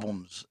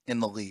problems in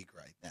the league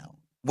right now,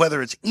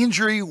 whether it's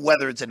injury,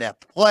 whether it's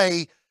inept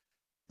play.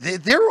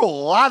 There are a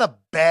lot of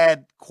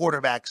bad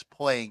quarterbacks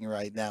playing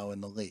right now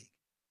in the league.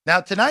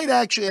 Now, tonight,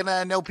 actually, and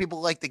I know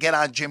people like to get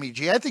on Jimmy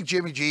G. I think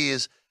Jimmy G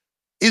is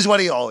what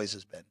he always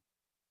has been.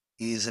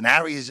 He's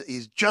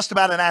just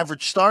about an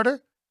average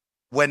starter.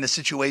 When the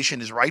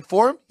situation is right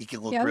for him, he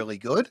can look really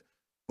good.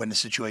 When the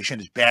situation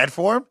is bad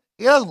for him,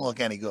 he doesn't look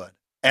any good.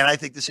 And I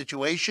think the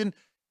situation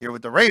here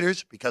with the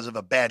Raiders, because of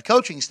a bad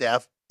coaching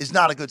staff, is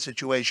not a good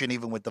situation,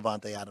 even with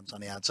Devontae Adams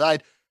on the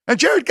outside. And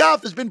Jared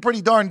Goff has been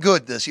pretty darn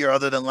good this year,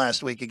 other than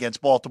last week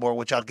against Baltimore,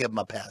 which I'll give him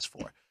a pass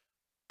for.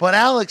 But,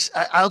 Alex,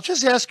 I'll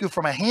just ask you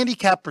from a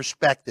handicap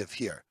perspective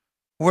here,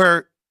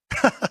 where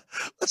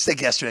let's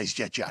take yesterday's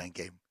Jet-Giant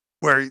game,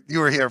 where you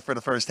were here for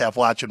the first half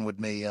watching with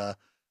me,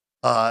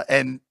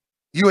 and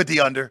you had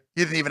the under.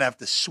 You didn't even have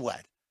to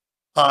sweat.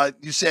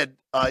 You said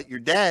your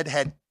dad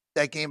had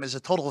that game as a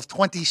total of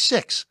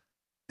 26.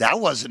 That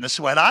wasn't a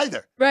sweat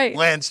either. Right.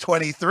 Lands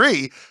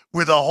 23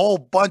 with a whole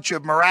bunch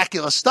of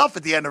miraculous stuff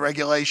at the end of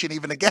regulation,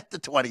 even to get to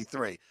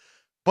 23.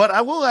 But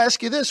I will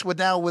ask you this,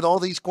 with all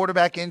these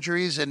quarterback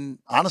injuries and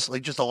honestly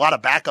just a lot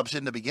of backups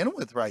in to begin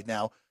with right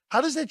now,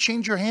 how does that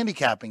change your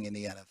handicapping in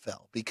the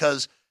NFL?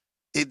 Because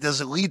does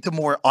it lead to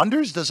more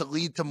unders? Does it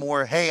lead to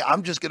more, hey,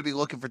 I'm just going to be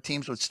looking for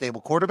teams with stable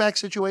quarterback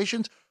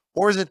situations?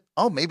 Or is it,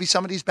 maybe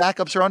some of these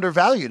backups are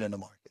undervalued in the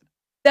market?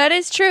 That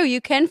is true.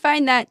 You can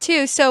find that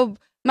too. So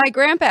my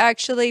grandpa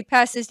actually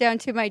passes down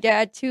to my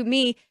dad, to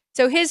me.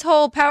 So his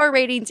whole power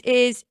ratings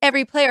is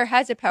every player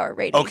has a power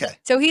rating. Okay.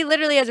 So he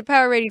literally has a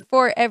power rating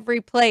for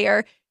every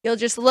player. You'll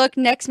just look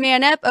next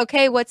man up.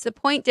 Okay, what's the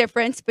point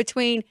difference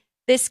between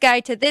this guy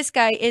to this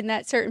guy in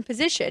that certain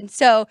position?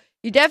 So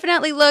you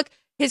definitely look.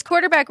 his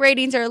quarterback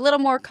ratings are a little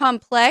more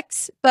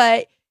complex,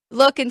 but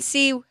look and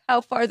see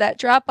how far that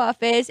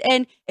drop-off is.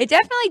 And it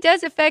definitely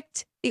does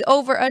affect the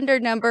over-under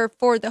number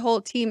for the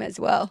whole team as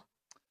well.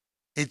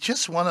 It's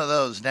just one of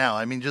those now.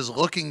 I mean, just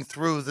looking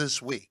through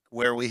this week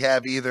where we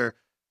have either,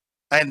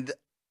 and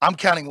I'm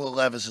counting Will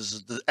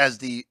Levis as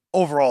the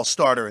overall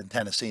starter in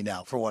Tennessee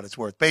now, for what it's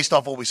worth. Based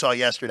off what we saw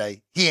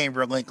yesterday, he ain't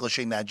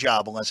relinquishing that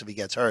job unless if he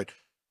gets hurt.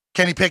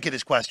 Kenny Pickett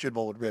is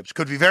questionable with ribs.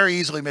 Could be very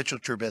easily Mitchell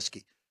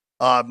Trubisky.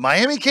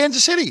 Miami,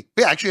 Kansas City.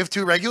 We actually have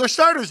 2 regular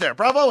starters there.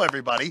 Bravo,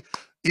 everybody.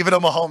 Even though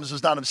Mahomes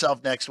was not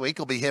himself next week,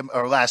 it'll be him,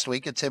 or last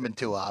week, it's him and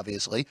Tua,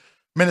 obviously.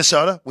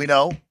 Minnesota, we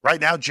know. Right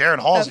now, Jaron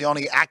Hall's the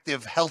only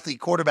active, healthy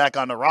quarterback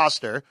on the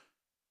roster.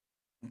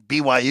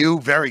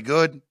 BYU, very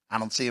good. I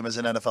don't see him as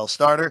an NFL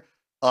starter.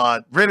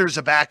 Ritter's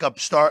a backup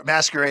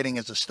masquerading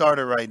as a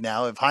starter right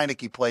now. If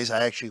Heineke plays,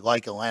 I actually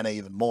like Atlanta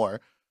even more.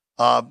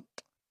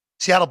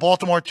 Seattle,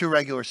 Baltimore, 2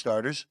 regular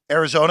starters.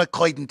 Arizona,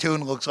 Clayton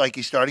Tune looks like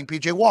he's starting.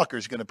 PJ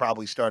Walker's going to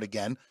probably start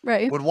again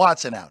with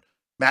Watson out.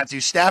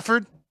 Matthew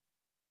Stafford,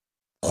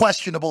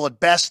 questionable at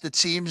best, it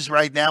seems,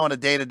 right now in a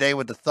day-to-day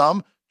with the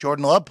thumb.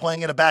 Jordan Love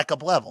playing at a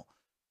backup level.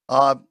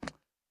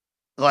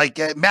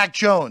 Mac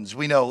Jones,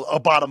 we know, a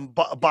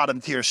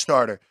bottom-tier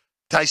starter.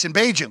 Tyson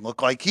Bagent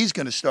looked like he's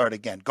going to start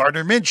again.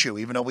 Gardner Minshew,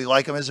 even though we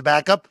like him as a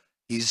backup,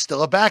 he's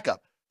still a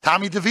backup.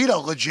 Tommy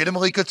DeVito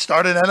legitimately could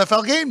start an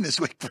NFL game this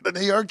week for the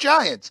New York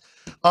Giants.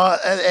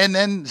 And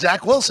then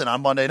Zach Wilson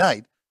on Monday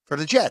night for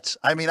the Jets.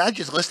 I mean, I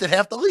just listed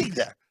half the league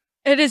there.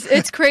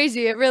 It's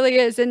crazy. It really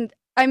is. And,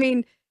 I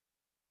mean,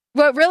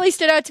 what really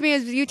stood out to me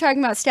is you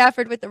talking about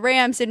Stafford with the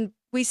Rams, and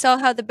we saw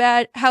how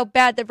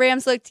bad the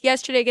Rams looked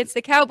yesterday against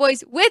the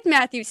Cowboys with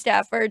Matthew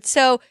Stafford.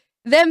 So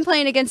them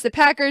playing against the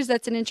Packers,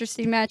 that's an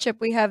interesting matchup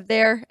we have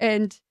there,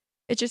 and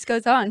it just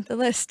goes on the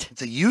list.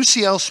 It's a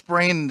UCL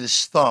sprain in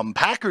his thumb.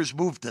 Packers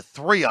moved to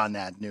 3 on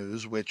that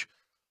news, which,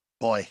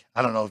 boy,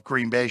 I don't know if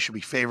Green Bay should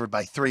be favored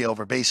by 3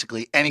 over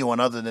basically anyone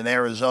other than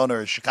Arizona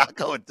or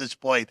Chicago at this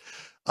point.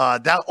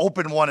 That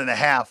opened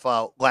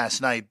 1.5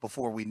 last night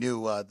before we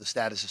knew the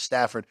status of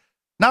Stafford.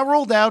 Not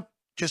ruled out,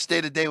 just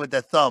day-to-day with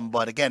that thumb.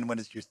 But again, when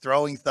it's your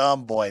throwing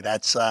thumb, boy,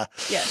 that's a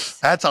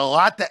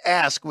lot to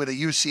ask with a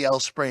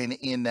UCL sprain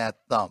in that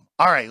thumb.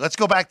 All right, let's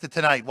go back to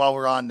tonight while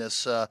we're on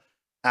this,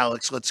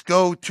 Alex. Let's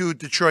go to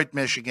Detroit,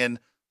 Michigan.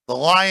 The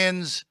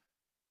Lions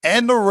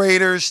and the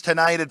Raiders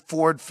tonight at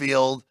Ford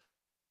Field.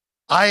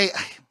 I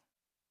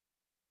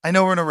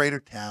know we're in a Raider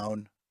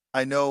town.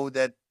 I know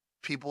that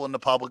people in the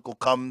public will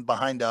come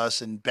behind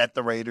us and bet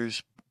the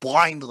Raiders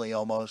blindly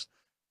almost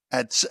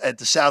at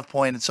the South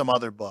Point and some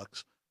other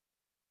books.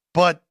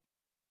 But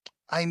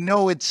I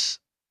know it's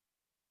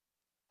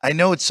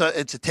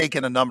a take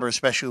in a number,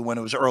 especially when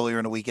it was earlier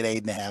in the week at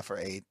 8.5 or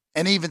 8,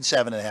 and even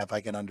 7.5.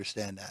 I can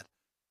understand that.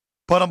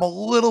 But I'm a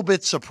little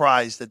bit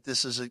surprised that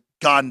this has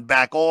gone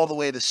back all the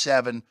way to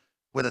 7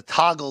 with a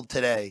toggle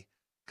today,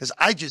 because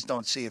I just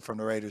don't see it from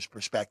the Raiders'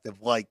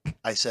 perspective, like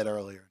I said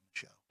earlier in the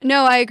show.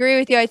 No, I agree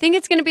with you. I think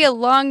it's going to be a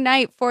long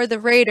night for the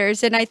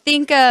Raiders, and I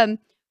think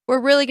we're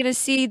really going to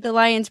see the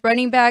Lions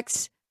running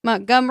backs,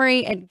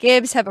 Montgomery and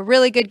Gibbs, have a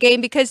really good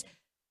game, because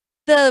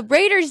the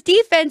Raiders'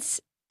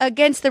 defense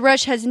against the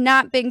rush has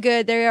not been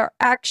good. They are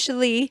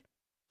actually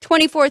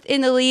 24th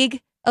in the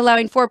league,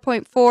 allowing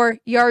 4.4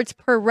 yards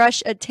per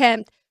rush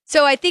attempt.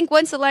 So I think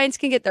once the Lions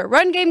can get their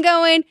run game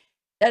going,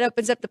 that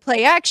opens up the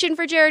play action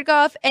for Jared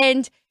Goff,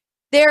 and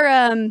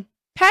their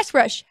pass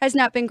rush has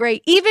not been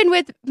great. Even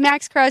with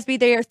Max Crosby,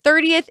 they are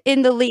 30th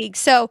in the league.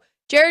 So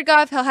Jared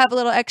Goff, he'll have a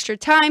little extra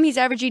time. He's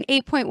averaging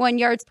 8.1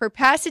 yards per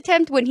pass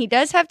attempt when he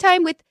does have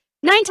time, with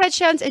 9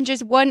 touchdowns and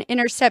just 1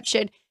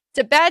 interception. It's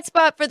a bad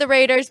spot for the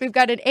Raiders. We've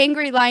got an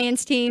angry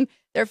Lions team.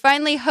 They're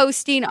finally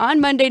hosting on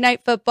Monday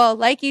Night Football.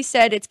 Like you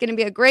said, it's going to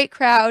be a great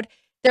crowd.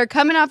 They're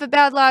coming off a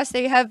bad loss.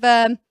 They have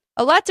a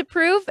lot to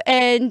prove,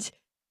 and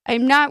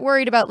I'm not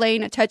worried about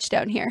laying a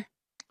touchdown here.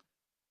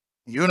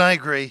 You and I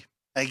agree.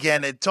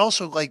 Again, it's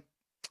also like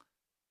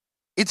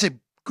it's a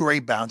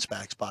great bounce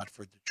back spot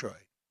for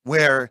Detroit,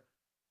 where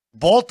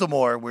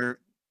Baltimore, where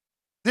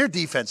their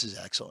defense is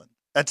excellent.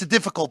 That's a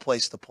difficult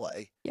place to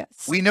play.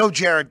 Yes. We know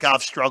Jared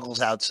Goff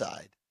struggles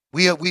outside.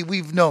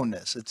 We've known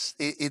this.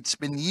 It's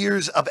been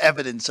years of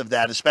evidence of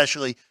that,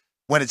 especially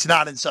when it's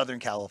not in Southern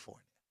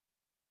California.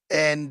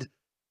 And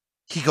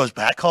he goes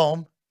back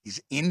home.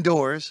 He's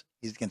indoors.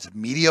 He's against a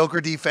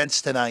mediocre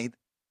defense tonight.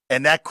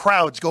 And that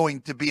crowd's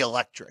going to be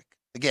electric.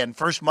 Again,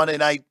 first Monday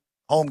night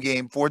home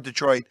game for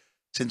Detroit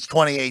since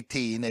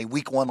 2018, a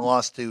week 1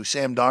 loss to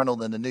Sam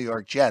Darnold and the New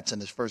York Jets in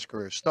his first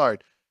career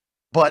start.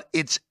 But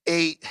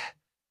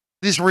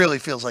this really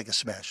feels like a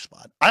smash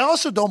spot. I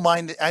also don't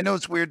mind. I know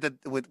it's weird that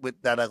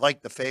that I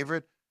like the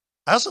favorite.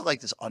 I also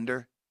like this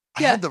under.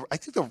 Yeah. I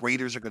think the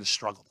Raiders are going to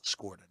struggle to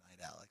score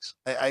tonight, Alex.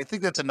 I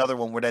think that's another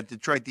one where that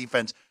Detroit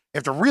defense,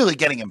 after really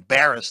getting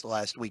embarrassed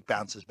last week,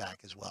 bounces back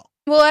as well.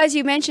 Well, as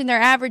you mentioned, they're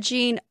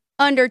averaging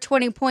under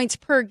 20 points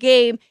per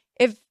game.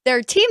 If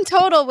their team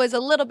total was a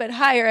little bit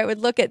higher, I would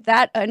look at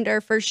that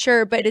under for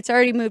sure, but it's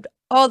already moved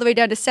all the way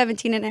down to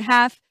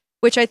 17.5,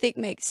 which I think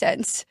makes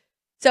sense.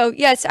 So,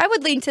 yes, I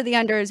would lean to the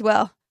under as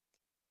well.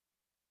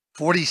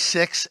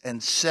 46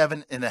 and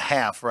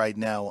 7.5 right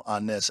now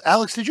on this.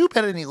 Alex, did you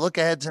bet any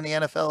look-aheads in the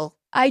NFL?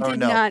 I did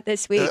not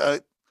this week.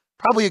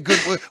 Probably a good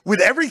with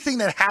everything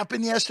that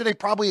happened yesterday.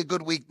 Probably a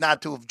good week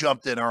not to have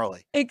jumped in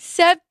early,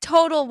 except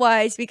total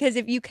wise, because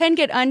if you can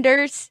get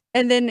unders,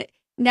 and then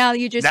now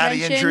you just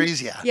mentioned the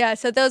injuries, yeah.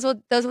 So those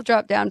will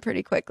drop down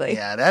pretty quickly.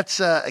 Yeah, that's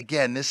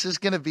again. This is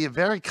going to be a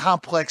very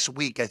complex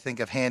week, I think,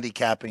 of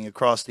handicapping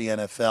across the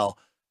NFL.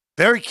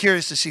 Very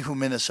curious to see who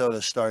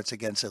Minnesota starts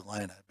against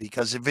Atlanta,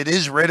 because if it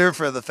is Ritter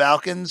for the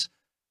Falcons,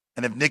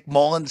 and if Nick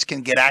Mullins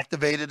can get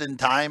activated in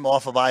time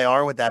off of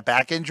IR with that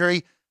back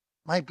injury,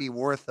 might be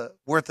worth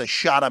a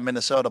shot on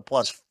Minnesota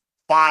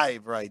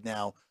 +5 right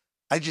now.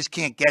 I just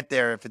can't get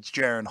there if it's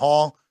Jaron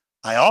Hall.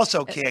 I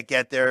also can't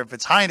get there if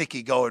it's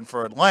Heineke going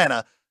for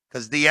Atlanta,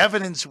 because the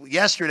evidence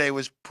yesterday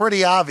was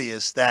pretty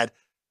obvious that,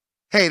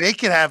 hey, they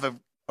can have a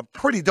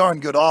pretty darn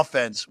good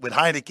offense with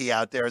Heineke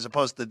out there as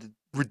opposed to the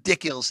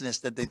ridiculousness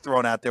that they've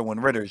thrown out there when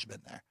Ritter's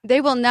been there.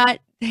 They will not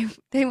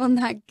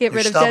get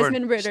rid of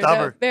Desmond Ritter.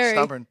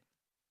 Stubborn.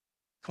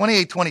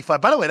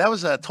 28-25. By the way, that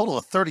was a total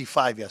of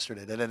 35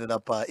 yesterday that ended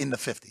up in the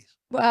 50s.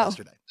 Wow.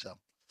 Yesterday. So,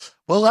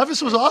 Will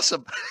Levis was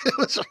awesome. It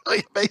was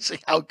really amazing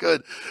how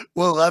good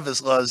Will Levis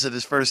was in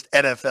his first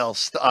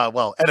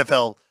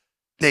NFL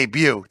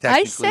debut.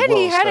 I said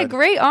he had a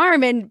great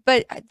arm,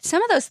 but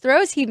some of those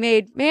throws he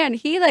made, man,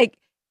 he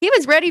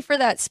was ready for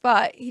that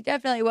spot. He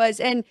definitely was.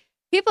 And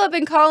people have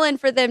been calling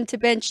for them to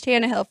bench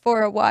Tannehill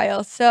for a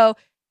while. So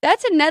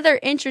that's another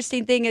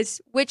interesting thing,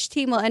 is which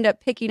team will end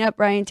up picking up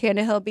Ryan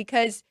Tannehill,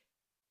 because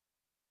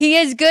he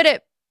is good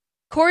at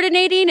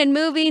coordinating and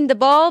moving the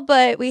ball,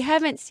 but we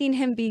haven't seen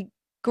him be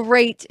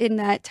great in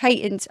that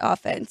Titans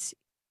offense.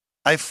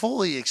 I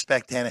fully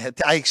expect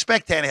Tannehill. I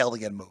expect Tannehill to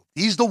get moved.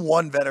 He's the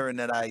one veteran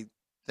that I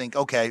think,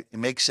 okay, it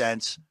makes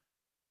sense.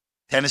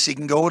 Tennessee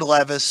can go with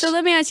Levis. So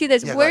let me ask you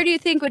this. Yeah, where do you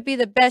think would be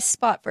the best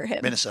spot for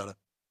him? Minnesota.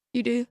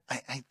 You do?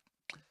 I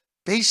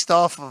based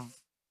off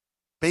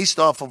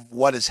of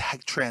what has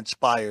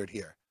transpired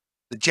here,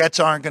 the Jets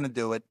aren't going to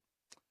do it.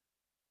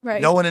 Right.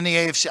 No one in the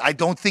AFC. I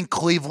don't think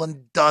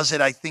Cleveland does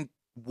it. I think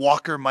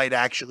Walker might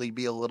actually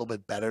be a little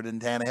bit better than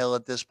Tannehill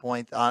at this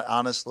point,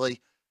 honestly.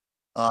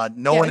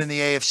 No one in the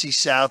AFC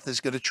South is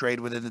going to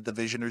trade within the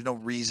division. There's no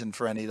reason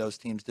for any of those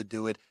teams to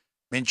do it.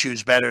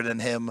 Minshew's better than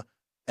him,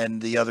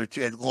 and the other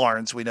two,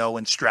 Lawrence, we know,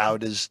 and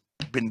Stroud has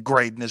been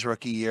great in his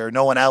rookie year.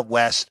 No one out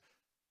west.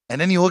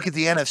 And then you look at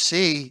the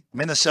NFC,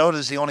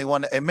 Minnesota's the only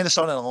one, and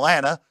Minnesota and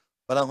Atlanta,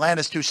 but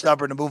Atlanta's too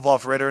stubborn to move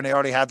off Ritter, and they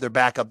already have their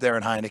backup there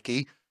in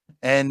Heineke.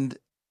 And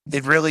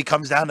it really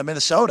comes down to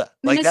Minnesota.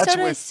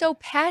 Minnesota is so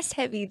pass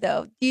heavy,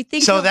 though. Do you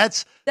think so?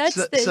 That's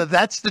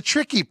the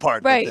tricky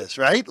part with this,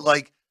 right?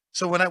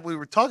 So when we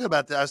were talking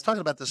about that, I was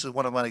talking about this with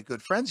one of my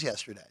good friends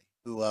yesterday,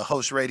 who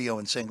hosts radio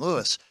in St.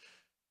 Louis,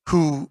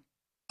 who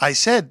I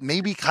said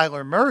maybe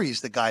Kyler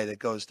Murray's the guy that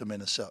goes to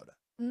Minnesota,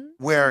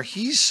 where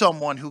he's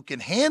someone who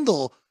can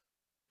handle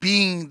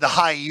being the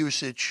high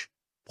usage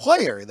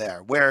player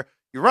there. Where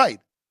you're right,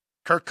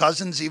 Kirk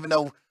Cousins, even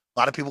though a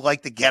lot of people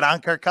like to get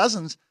on Kirk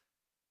Cousins,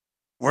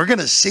 we're going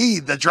to see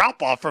the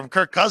drop-off from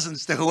Kirk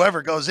Cousins to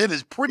whoever goes in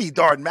is pretty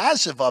darn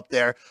massive up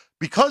there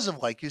because of,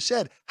 like you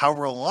said, how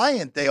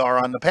reliant they are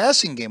on the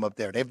passing game up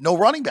there. They have no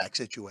running back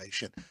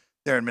situation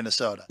there in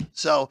Minnesota.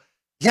 So,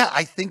 yeah,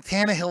 I think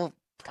Tannehill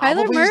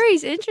Kyler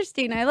Murray's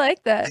interesting. I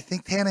like that. I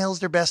think Tannehill's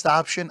their best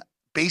option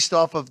based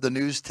off of the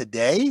news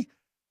today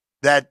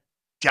that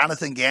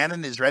Jonathan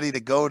Gannon is ready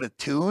to go to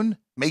Tune.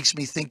 Makes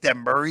me think that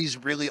Murray's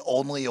really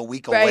only a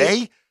week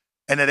away.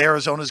 And that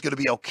Arizona's going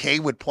to be okay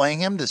with playing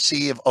him to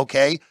see if,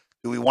 okay,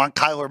 do we want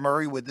Kyler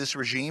Murray with this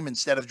regime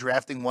instead of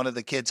drafting one of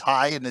the kids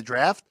high in the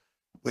draft,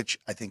 which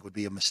I think would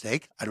be a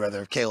mistake. I'd rather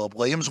have Caleb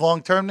Williams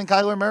long-term than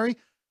Kyler Murray.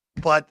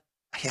 But,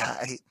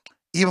 yeah,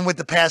 even with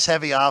the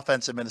pass-heavy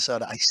offense in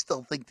Minnesota, I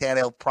still think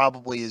Tannehill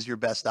probably is your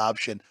best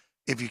option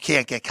if you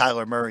can't get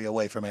Kyler Murray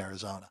away from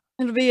Arizona.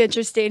 It'll be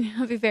interesting.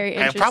 It'll be very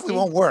interesting. And it probably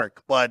won't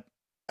work, but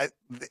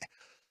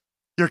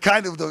you're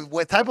kind of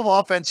the type of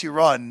offense you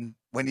run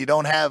when you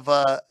don't have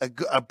a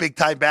big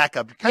time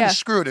backup. You're kind of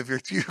screwed if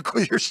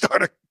your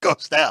starter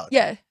goes down.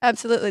 Yeah,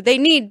 absolutely. They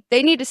need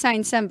to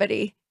sign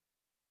somebody.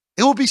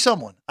 It will be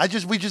someone.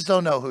 We just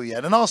don't know who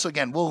yet. And also,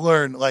 again, we'll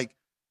learn. Like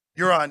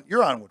you're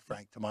on with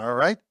Frank tomorrow,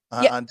 right?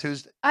 On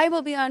Tuesday. I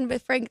will be on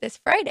with Frank this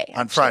Friday. Actually.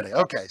 On Friday,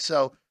 okay.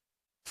 So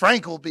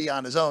Frank will be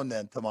on his own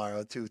then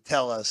tomorrow to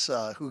tell us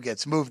who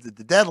gets moved at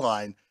the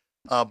deadline.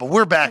 But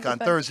we're back on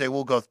Thursday.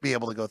 We'll be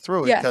able to go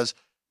through it because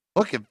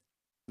look, if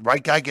the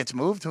right guy gets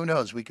moved, who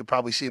knows? We could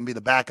probably see him be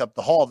the backup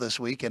to Hall this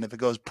week. And if it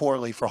goes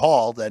poorly for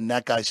Hall, then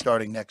that guy's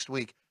starting next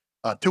week,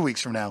 2 weeks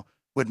from now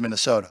with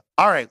Minnesota.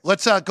 All right,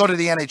 let's go to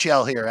the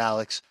NHL here,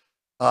 Alex,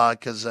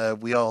 because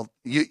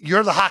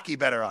you're the hockey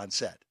better on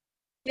set.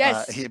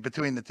 Yes. Here,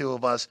 between the two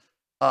of us.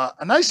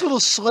 A nice little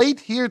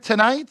slate here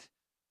tonight.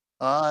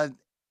 9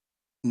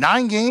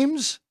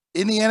 games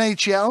in the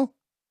NHL.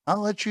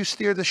 I'll let you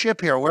steer the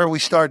ship here. Where are we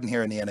starting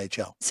here in the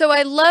NHL? So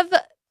I love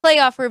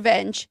playoff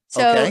revenge.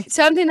 So Okay.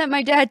 something that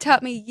my dad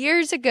taught me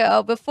years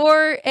ago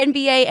before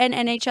NBA and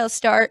NHL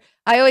start,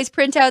 I always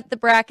print out the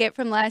bracket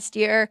from last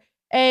year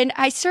and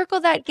I circle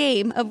that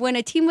game of when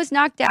a team was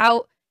knocked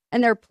out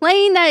and they're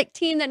playing that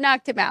team that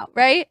knocked him out,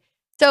 right?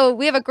 So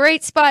we have a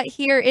great spot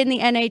here in the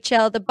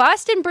NHL. The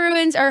Boston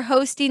Bruins are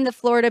hosting the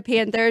Florida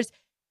Panthers.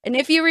 And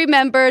if you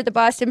remember, the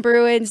Boston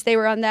Bruins, they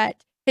were on that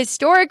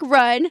historic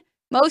run,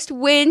 most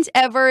wins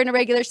ever in a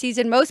regular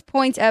season, most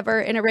points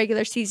ever in a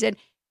regular season.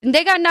 And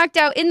they got knocked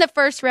out in the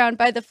first round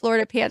by the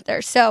Florida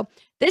Panthers. So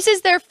this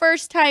is their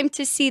first time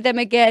to see them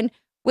again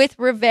with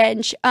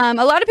revenge. A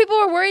lot of people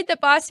were worried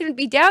that Boston would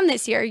be down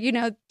this year. You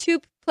know,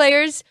 2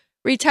 players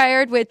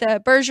retired with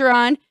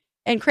Bergeron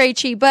and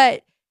Krejci,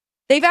 but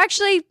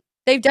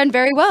they've done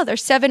very well. They're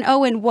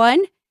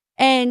 7-0-1,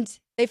 and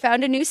they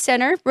found a new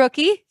center,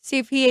 rookie, see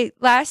if he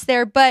lasts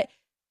there. But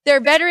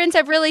their veterans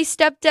have really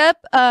stepped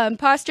up.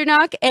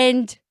 Pasternak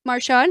and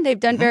Marchand, they've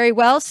done very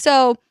well.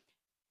 So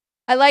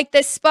I like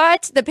this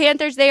spot. The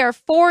Panthers, they are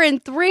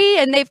 4-3,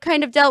 and they've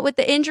kind of dealt with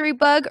the injury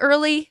bug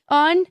early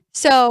on.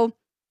 So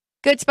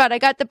good spot. I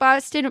got the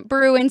Boston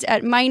Bruins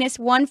at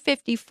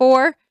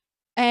 -154.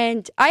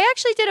 And I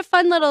actually did a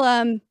fun little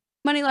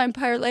moneyline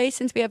parlay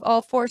since we have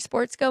all 4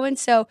 sports going.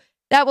 So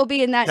that will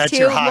be in that That's too.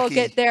 your hockey, we'll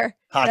get there.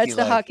 That's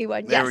the leg. hockey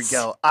one. There yes. we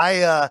go.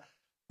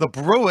 The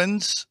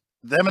Bruins,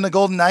 them and the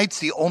Golden Knights,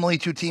 the only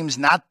 2 teams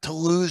not to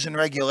lose in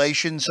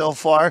regulation so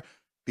far.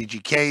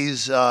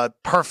 BGK's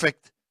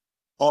perfect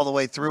all the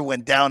way through,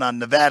 went down on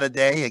Nevada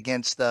Day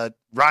against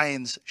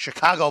Ryan's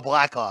Chicago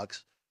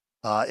Blackhawks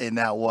in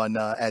that one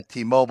at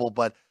T-Mobile.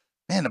 But,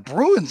 man, the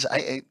Bruins,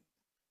 maybe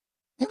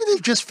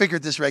they've just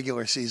figured this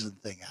regular season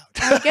thing out.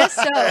 I guess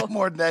so.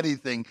 More than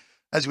anything.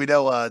 As we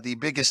know, the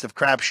biggest of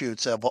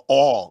crapshoots of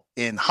all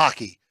in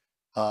hockey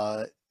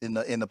in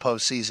the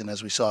postseason,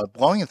 as we saw,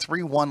 blowing a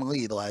 3-1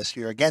 lead last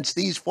year against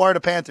these Florida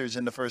Panthers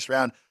in the first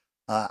round.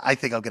 I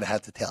think I'm going to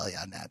have to tally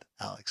on that,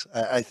 Alex.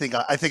 I think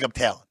I'm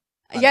tailing.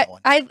 Yeah,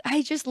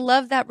 I just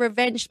love that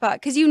revenge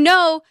spot because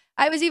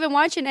I was even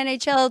watching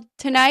NHL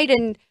tonight,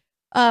 and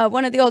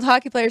one of the old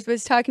hockey players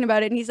was talking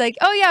about it, and he's like,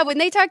 "Oh yeah, when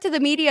they talk to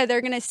the media,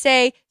 they're going to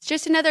say it's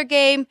just another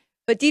game."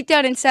 But deep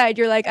down inside,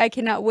 you're like, I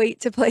cannot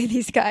wait to play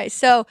these guys.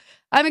 So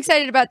I'm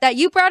excited about that.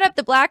 You brought up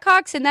the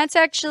Blackhawks, and that's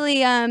actually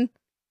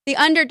the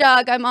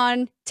underdog I'm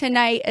on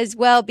tonight as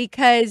well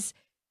because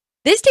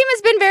this team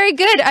has been very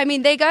good. I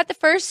mean, they got the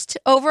first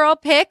overall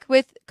pick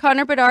with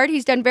Connor Bedard.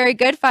 He's done very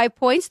good, 5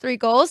 points, 3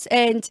 goals,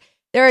 and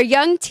they're a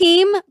young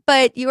team,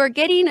 but you are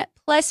getting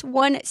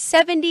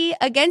 +170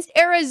 against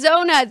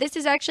Arizona. This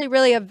is actually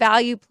really a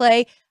value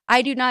play.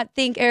 I do not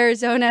think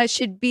Arizona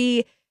should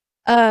be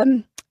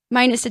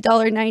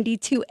 -$1.90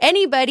 to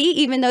anybody,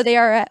 even though they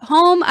are at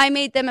home. I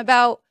made them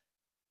about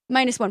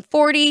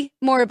 -140,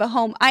 more of a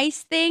home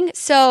ice thing.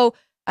 So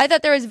I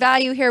thought there was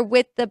value here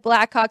with the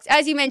Blackhawks.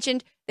 As you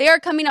mentioned, they are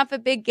coming off a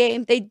big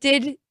game. They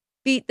did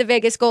beat the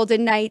Vegas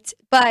Golden Knights,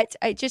 but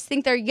I just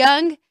think they're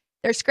young.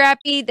 They're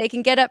scrappy. They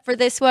can get up for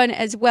this one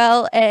as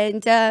well,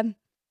 and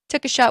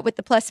took a shot with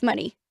the plus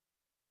money.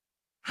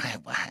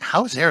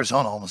 How is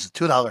Arizona almost a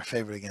 $2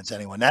 favorite against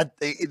anyone? That's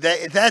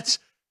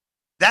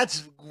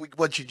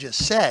what you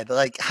just said.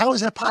 Like, how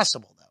is that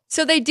possible, though?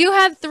 So they do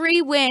have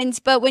 3 wins,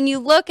 but when you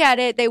look at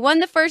it, they won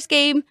the first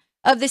game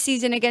of the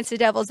season against the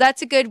Devils.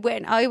 That's a good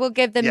win. I will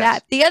give them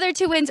that. The other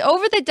 2 wins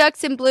over the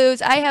Ducks and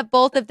Blues, I have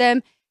both of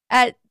them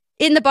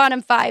in the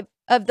bottom 5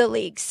 of the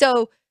league.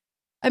 So,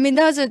 I mean,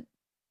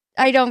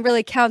 I don't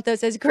really count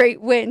those as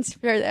great wins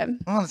for them.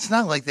 Well, it's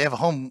not like they have a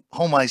home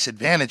ice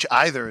advantage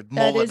either at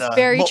That is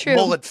very true.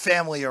 Mullet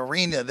Family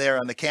Arena there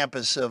on the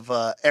campus of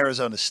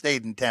Arizona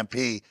State in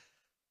Tempe.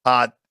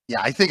 Yeah,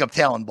 I think I'm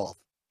tailing both.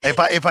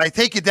 If I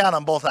take you down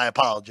on both, I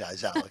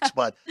apologize, Alex.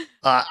 But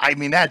I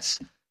mean that's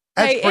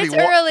hey, pretty it's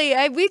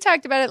early. We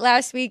talked about it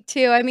last week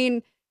too. I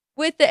mean,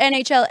 with the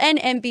NHL and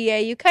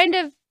NBA, you kind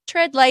of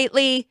tread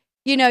lightly.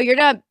 You know, you're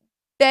not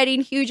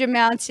betting huge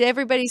amounts.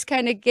 Everybody's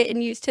kind of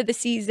getting used to the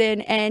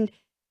season, and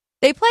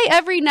they play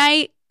every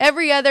night,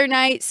 every other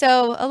night.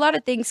 So a lot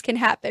of things can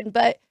happen.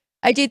 But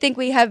I do think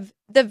we have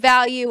the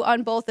value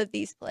on both of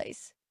these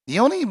plays. The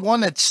only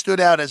one that stood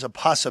out as a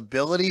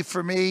possibility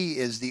for me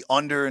is the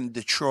under in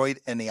Detroit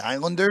and the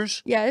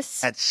Islanders.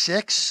 Yes. At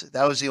 6.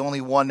 That was the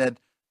only one that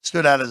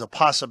stood out as a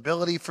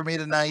possibility for me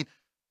tonight.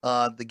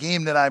 The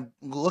game that I'm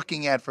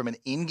looking at from an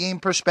in-game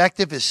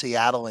perspective is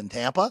Seattle and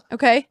Tampa.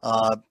 Okay.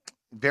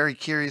 Very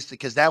curious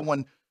because that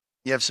one,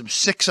 you have some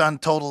 6 on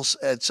totals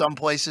at some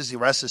places. The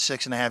rest is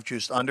 6.5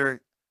 juiced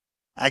under.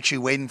 Actually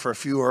waiting for a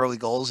few early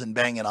goals and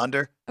banging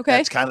under. Okay.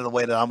 That's kind of the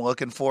way that I'm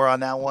looking for on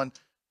that one.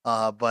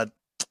 But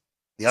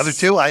the other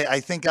 2,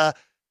 I think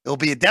it'll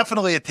be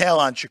definitely a tail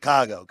on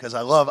Chicago because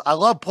I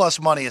love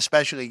plus money,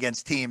 especially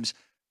against teams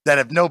that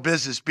have no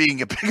business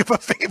being as big of a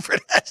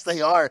favorite as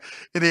they are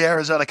in the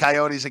Arizona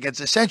Coyotes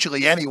against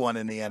essentially anyone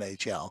in the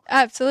NHL.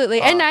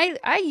 Absolutely. And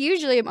I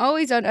usually am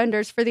always on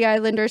unders for the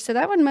Islanders, so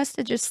that one must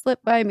have just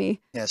slipped by me.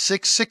 Yeah,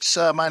 6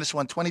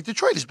 -120.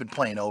 Detroit has been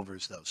playing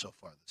overs, though, so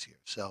far this year.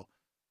 So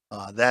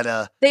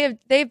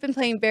they've been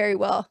playing very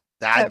well.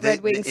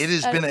 Red Wings. It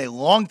has been a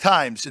long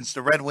time since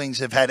the Red Wings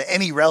have had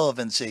any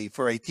relevancy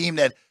for a team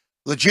that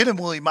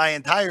legitimately my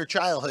entire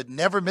childhood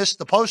never missed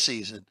the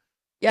postseason.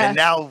 Yeah. And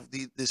now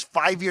this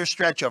 5-year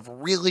stretch of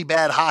really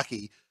bad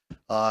hockey,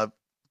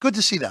 good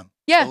to see them.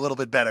 Yeah. A little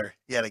bit better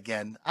yet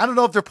again. I don't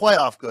know if they're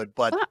playoff good,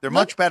 but they're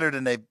much better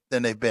than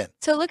they've been.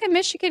 So look at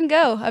Michigan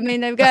go. I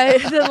mean, they've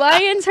got the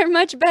Lions are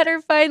much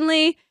better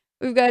finally.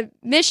 We've got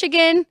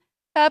Michigan,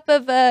 top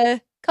of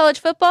college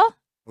football.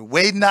 We're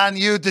waiting on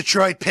you,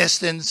 Detroit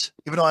Pistons,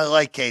 even though I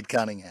like Cade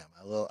Cunningham.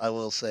 I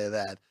will say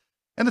that.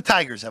 And the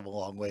Tigers have a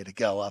long way to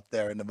go up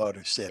there in the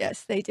Motor City.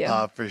 Yes, they do.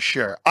 For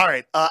sure. All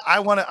right. I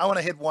want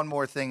to hit one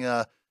more thing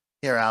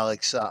here,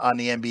 Alex, on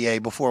the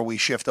NBA before we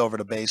shift over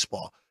to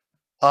baseball.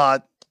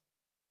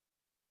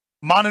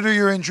 Monitor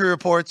your injury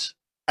reports,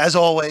 as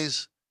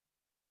always.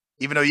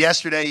 Even though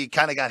yesterday you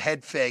kind of got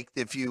head faked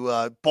if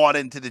you bought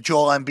into the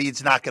Joel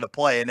Embiid's not going to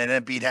play, and then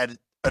Embiid had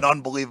an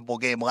unbelievable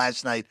game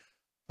last night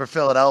for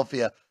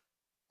Philadelphia.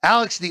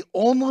 Alex, the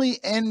only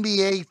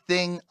NBA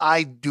thing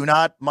I do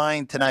not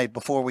mind tonight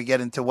before we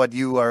get into what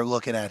you are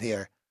looking at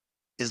here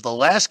is the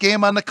last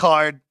game on the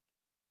card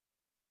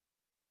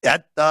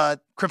at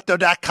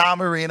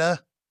Crypto.com Arena,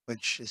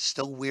 which is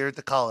still weird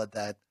to call it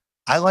that.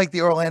 I like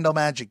the Orlando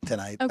Magic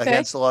tonight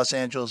against the Los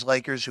Angeles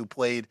Lakers, who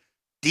played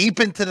deep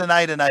into the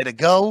night a night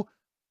ago,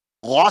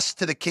 lost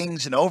to the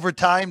Kings in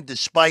overtime,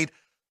 despite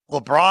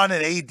LeBron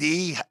and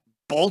AD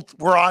both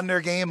were on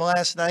their game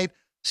last night,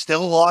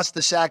 still lost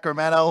to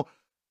Sacramento.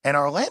 And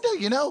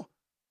Orlando,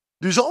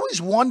 there's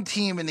always one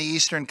team in the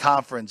Eastern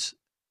Conference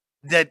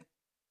that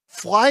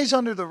flies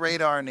under the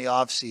radar in the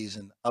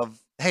offseason of,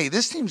 hey,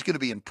 this team's going to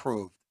be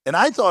improved. And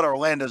I thought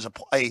Orlando's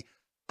a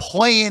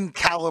play-in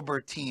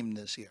caliber team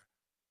this year.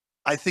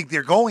 I think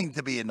they're going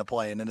to be in the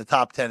play-in in the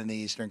top 10 in the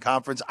Eastern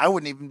Conference. I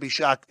wouldn't even be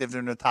shocked if they're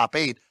in the top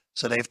 8.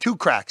 So they have 2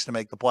 cracks to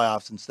make the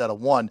playoffs instead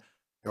of 1.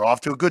 They're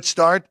off to a good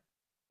start.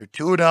 They're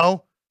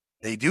 2-0.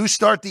 They do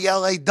start the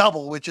LA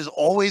double, which is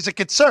always a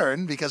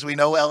concern because we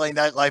know LA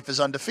nightlife is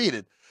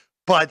undefeated.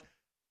 But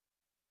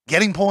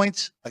getting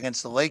points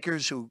against the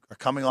Lakers, who are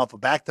coming off a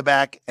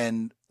back-to-back,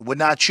 and would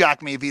not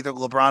shock me if either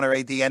LeBron or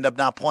AD end up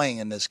not playing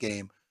in this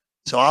game.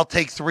 So I'll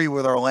take 3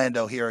 with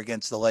Orlando here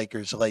against the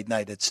Lakers late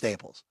night at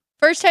Staples.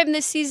 First time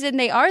this season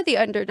they are the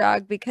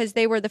underdog because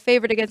they were the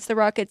favorite against the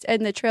Rockets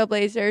and the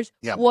Trailblazers,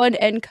 won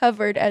and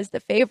covered as the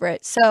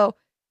favorite. So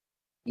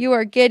you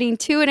are getting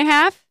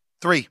 2.5?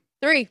 3.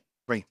 3.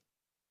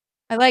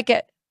 I like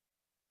it.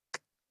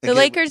 The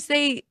Lakers,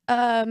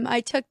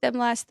 I took them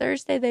last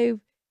Thursday.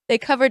 They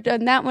covered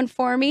on that one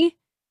for me.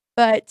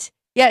 But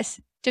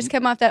yes, just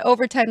came off that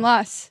overtime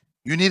loss.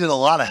 You needed a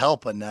lot of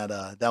help on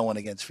that one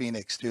against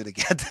Phoenix, too, to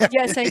get there.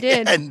 Yes, I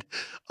did. And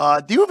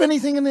do you have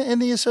anything in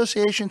the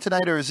association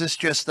tonight, or is this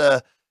just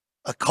a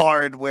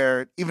card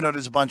where, even though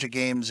there's a bunch of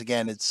games,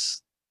 again,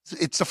 it's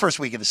the first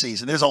week of the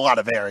season. There's a lot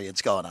of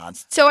variance going on.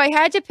 So I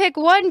had to pick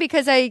one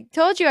because I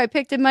told you I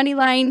picked a money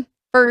line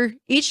for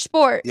each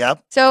sport.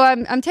 Yep. So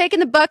I'm taking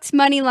the Bucks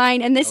money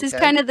line, and this is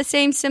kind of the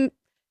same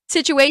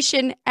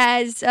situation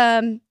as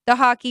the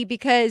hockey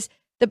because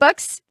the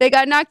Bucks, they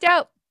got knocked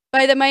out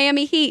by the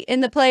Miami Heat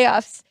in the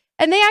playoffs.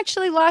 And they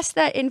actually lost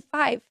that in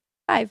 5.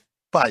 5.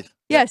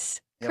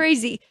 Yes. Yep.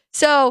 Crazy.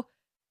 So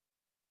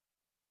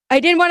I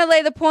didn't want to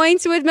lay the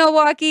points with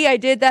Milwaukee. I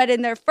did that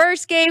in their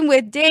first game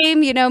with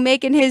Dame,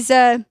 making his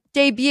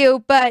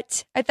debut.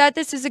 But I thought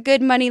this is a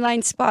good money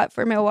line spot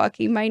for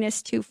Milwaukee,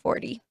 minus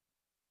 240.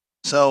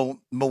 So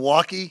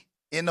Milwaukee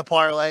in the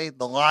parlay,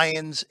 the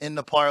Lions in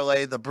the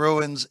parlay, the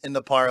Bruins in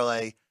the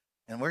parlay.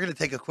 And we're going to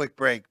take a quick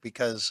break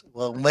because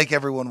we'll make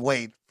everyone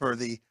wait for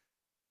the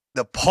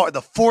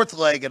fourth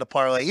leg of the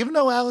parlay, even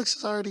though Alex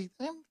has already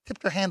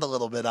tipped her hand a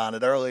little bit on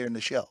it earlier in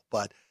the show.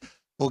 But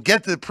we'll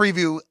get to the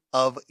preview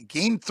of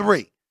Game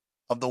 3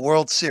 of the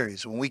World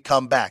Series when we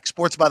come back.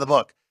 Sports by the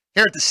Book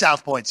here at the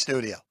South Point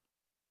Studio.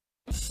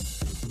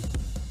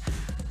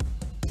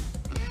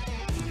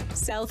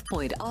 South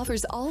Point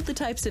offers all the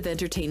types of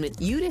entertainment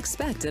you'd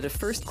expect at a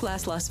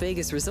first-class Las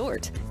Vegas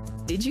resort.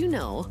 Did you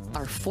know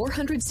our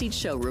 400-seat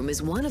showroom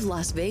is one of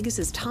Las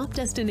Vegas's top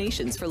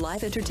destinations for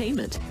live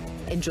entertainment?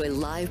 Enjoy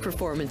live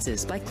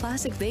performances by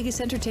classic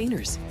Vegas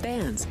entertainers,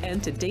 bands,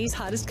 and today's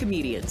hottest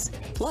comedians,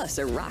 plus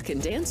a rock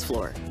and dance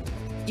floor.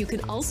 You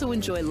can also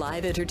enjoy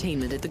live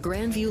entertainment at the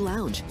Grand View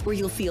Lounge, where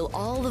you'll feel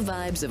all the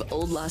vibes of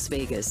old Las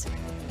Vegas.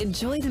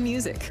 Enjoy the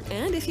music,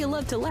 and if you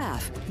love to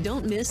laugh,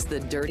 don't miss The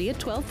Dirty at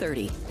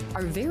 12:30,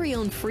 our very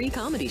own free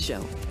comedy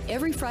show,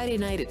 every Friday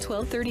night at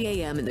 12:30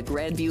 a.m. in the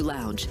Grand View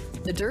Lounge.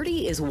 The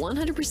Dirty is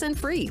 100%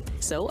 free,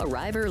 so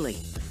arrive early.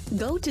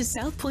 Go to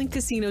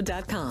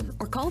southpointcasino.com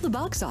or call the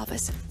box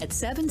office at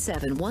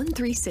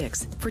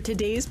 77136 for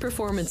today's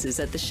performances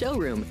at the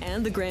showroom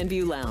and the Grand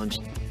View Lounge.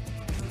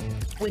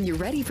 When you're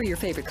ready for your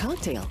favorite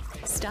cocktail,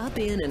 stop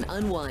in and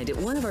unwind at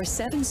one of our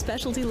 7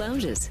 specialty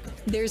lounges.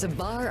 There's a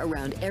bar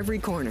around every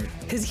corner,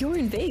 because you're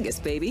in Vegas,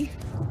 baby.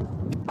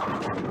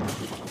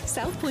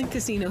 South Point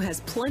Casino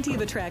has plenty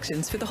of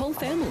attractions for the whole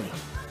family.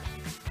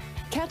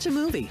 Catch a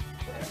movie,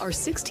 Our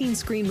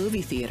 16-screen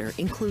movie theater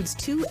includes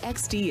 2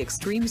 XD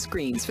Extreme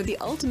screens for the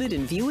ultimate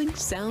in viewing,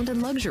 sound,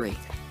 and luxury.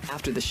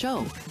 After the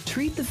show,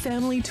 treat the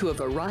family to a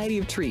variety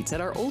of treats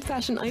at our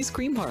old-fashioned ice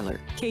cream parlor,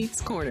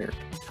 Kate's Corner.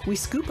 We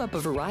scoop up a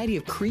variety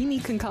of creamy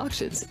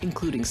concoctions,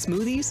 including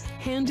smoothies,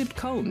 hand-dipped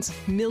cones,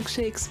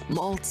 milkshakes,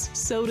 malts,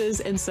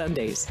 sodas, and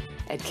sundaes.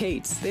 At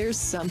Kate's, there's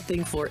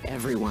something for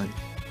everyone.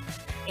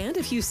 And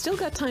if you've still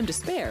got time to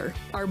spare,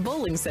 our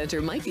bowling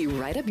center might be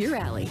right up your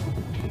alley.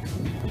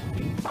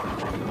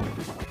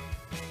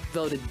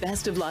 Voted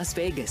Best of Las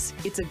Vegas,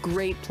 it's a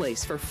great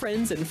place for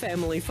friends and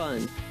family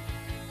fun.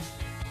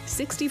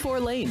 64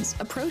 lanes,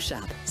 a pro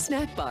shop,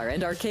 snack bar,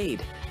 and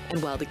arcade.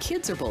 And while the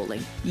kids are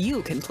bowling,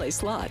 you can play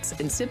slots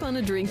and sip on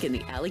a drink in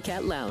the Alley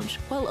Cat Lounge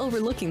while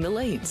overlooking the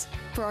lanes.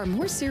 For our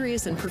more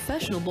serious and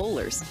professional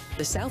bowlers,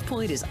 the South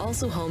Point is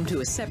also home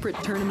to a separate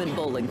tournament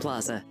bowling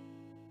plaza.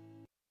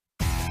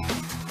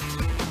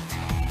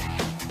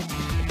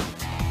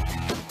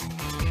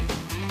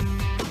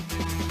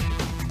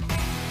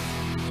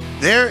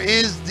 There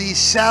is the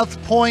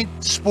South Point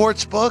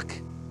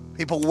Sportsbook.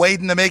 People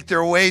waiting to make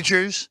their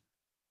wagers.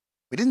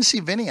 We didn't see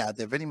Vinny out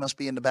there. Vinny must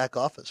be in the back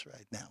office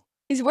right now.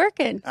 He's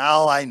working.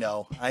 Oh, I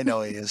know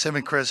he is. Him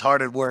and Chris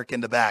hard at work in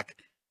the back,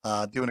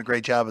 doing a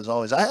great job as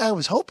always. I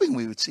was hoping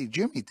we would see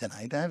Jimmy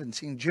tonight. I haven't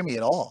seen Jimmy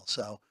at all.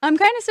 So I'm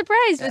kind of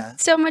surprised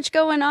with so much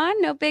going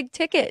on. No big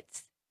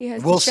tickets. He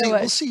has we'll to show see.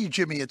 us. We'll see you,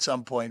 Jimmy, at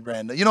some point,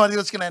 Brandon. You know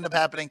what's going to end up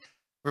happening?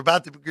 We're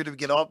about to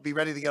be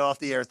ready to get off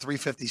the air at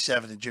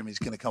 3:57, and Jimmy's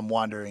going to come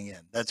wandering in.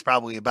 That's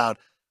probably about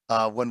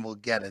when we'll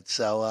get it.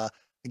 So,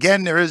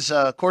 again, there is,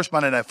 of course,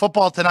 Monday Night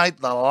Football tonight.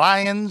 The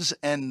Lions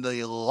and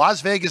the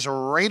Las Vegas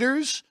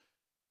Raiders.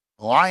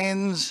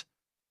 Lions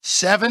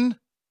 7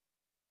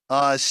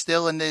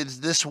 still in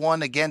this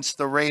one against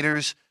the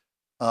Raiders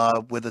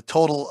with a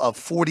total of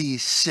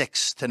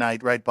 46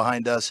 tonight right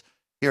behind us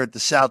here at the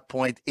South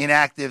Point.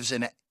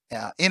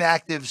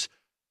 Inactives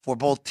for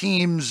both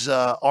teams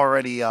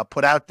already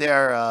put out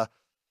there.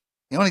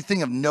 The only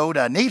thing of note,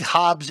 Nate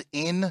Hobbs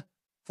in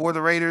for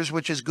the Raiders,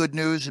 which is good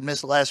news, and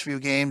missed the last few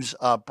games.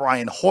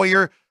 Brian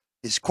Hoyer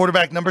is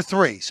quarterback number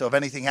 3. So if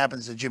anything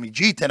happens to Jimmy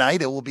G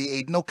tonight, it will be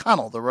Aiden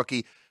O'Connell, the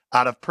rookie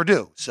out of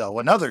Purdue. So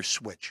another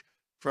switch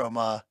from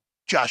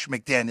Josh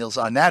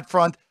McDaniels on that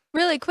front.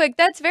 Really quick,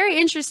 that's very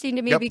interesting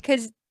to me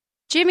because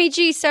Jimmy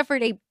G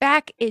suffered a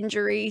back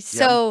injury.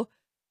 So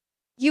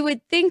you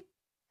would think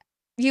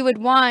you would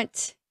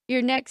want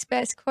your next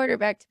best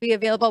quarterback to be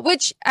available,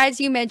 which, as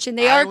you mentioned,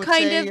 I would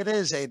say it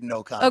is Aiden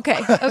O'Connell.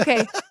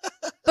 Okay.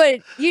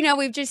 But,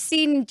 we've just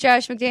seen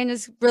Josh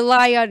McDaniels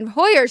rely on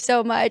Hoyer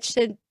so much,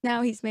 and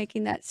now he's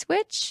making that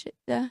switch.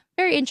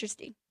 Very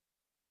interesting.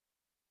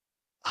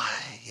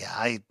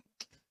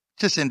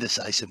 Just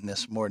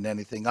indecisiveness more than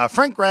anything.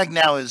 Frank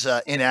Ragnow is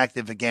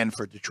inactive again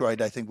for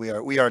Detroit. I think we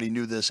already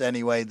knew this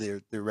anyway.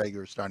 Their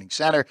regular starting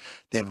center.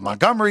 David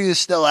Montgomery is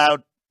still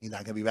out. He's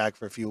not going to be back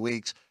for a few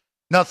weeks.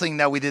 Nothing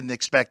that we didn't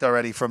expect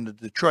already from the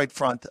Detroit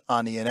front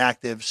on the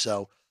inactive.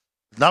 So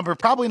number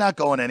probably not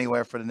going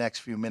anywhere for the next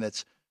few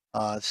minutes.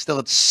 Still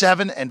at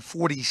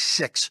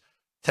 7-46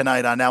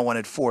 tonight on that one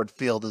at Ford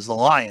Field as the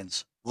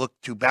Lions look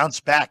to bounce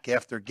back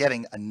after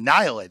getting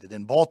annihilated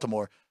in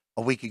Baltimore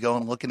a week ago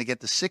and looking to get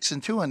to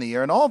 6-2 in the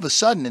year. And all of a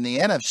sudden in the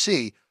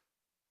NFC,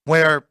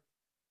 where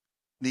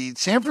the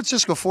San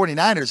Francisco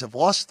 49ers have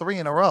lost 3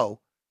 in a row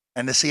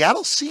and the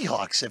Seattle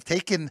Seahawks have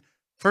taken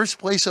first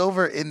place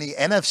over in the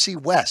NFC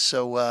West.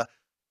 So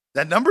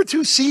that number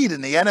 2 seed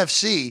in the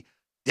NFC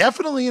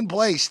definitely in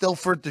play still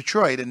for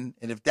Detroit. And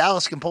if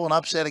Dallas can pull an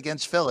upset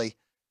against Philly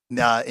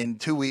in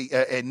 2 weeks,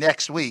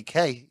 next week,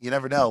 hey, you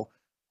never know.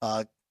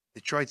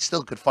 Detroit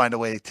still could find a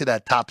way to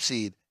that top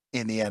seed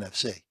in the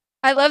NFC.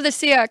 I love the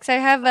Seahawks. I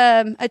have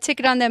a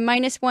ticket on them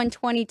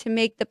 -120 to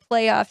make the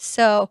playoffs.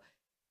 So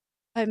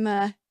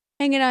I'm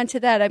hanging on to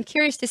that. I'm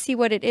curious to see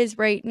what it is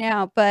right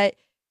now. But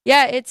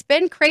yeah, it's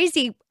been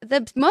crazy.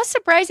 The most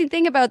surprising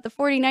thing about the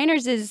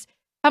 49ers is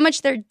how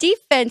much their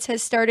defense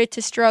has started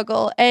to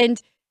struggle.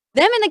 And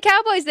them and the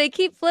Cowboys, they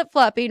keep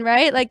flip-flopping,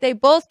 right? Like they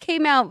both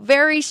came out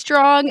very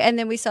strong, and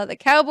then we saw the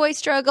Cowboys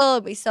struggle,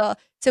 and we saw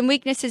some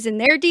weaknesses in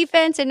their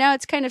defense, and now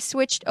it's kind of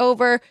switched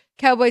over.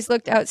 Cowboys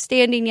looked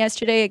outstanding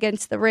yesterday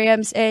against the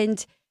Rams.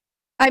 And,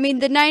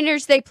 the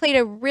Niners, they played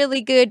a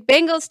really good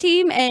Bengals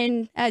team,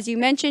 and as you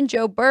mentioned,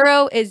 Joe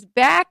Burrow is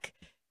back.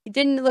 He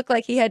didn't look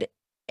like he had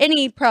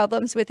any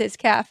problems with his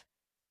calf.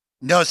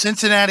 No,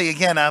 Cincinnati,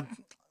 again, I'll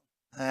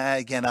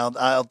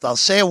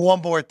say it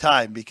one more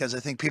time because I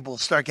think people will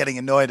start getting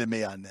annoyed at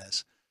me on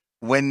this.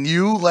 When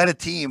you let a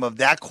team of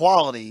that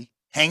quality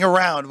hang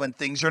around when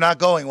things are not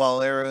going well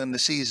later in the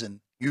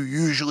season, you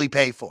usually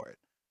pay for it.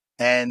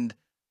 And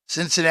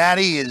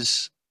Cincinnati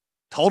is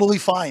totally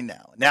fine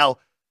now. Now,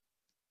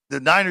 the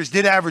Niners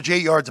did average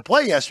 8 yards a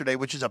play yesterday,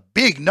 which is a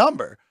big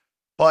number,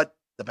 but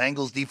the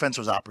Bengals defense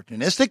was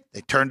opportunistic.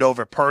 They turned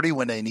over Purdy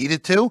when they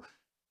needed to.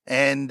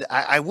 And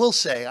I will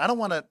say, I don't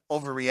want to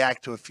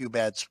overreact to a few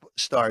bad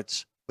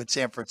starts with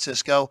San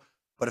Francisco,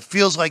 but it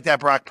feels like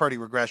that Brock Purdy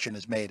regression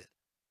has made it.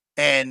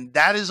 And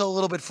that is a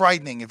little bit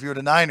frightening if you're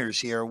the Niners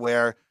here,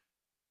 where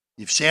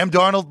You've Sam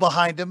Darnold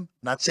behind him.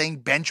 Not saying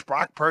bench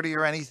Brock Purdy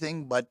or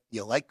anything, but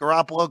you let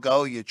Garoppolo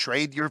go. You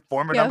trade your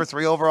former number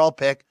 3 overall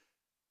pick.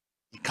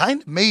 You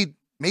kind of made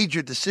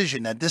your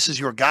decision that this is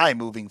your guy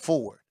moving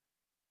forward.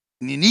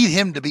 And you need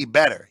him to be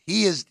better.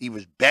 He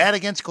was bad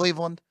against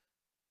Cleveland.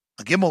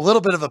 I'll give him a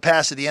little bit of a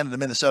pass at the end of the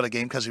Minnesota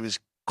game because he was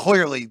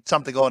clearly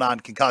something going on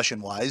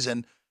concussion-wise.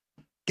 And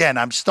again,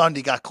 I'm stunned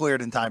he got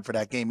cleared in time for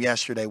that game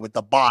yesterday with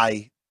the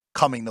bye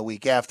coming the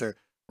week after.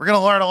 We're going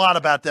to learn a lot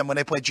about them when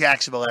they play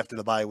Jacksonville after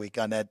the bye week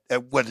on that,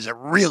 what is a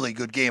really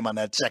good game on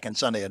that second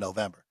Sunday of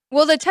November.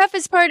 Well, the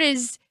toughest part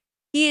is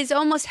he has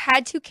almost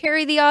had to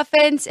carry the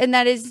offense, and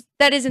that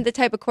isn't the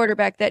type of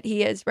quarterback that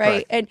he is,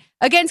 right? And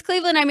against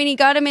Cleveland, I mean, he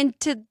got him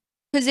into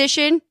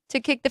position to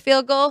kick the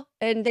field goal,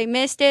 and they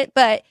missed it.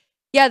 But,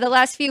 yeah, the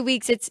last few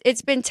weeks,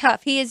 it's been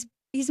tough. He's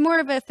more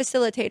of a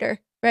facilitator,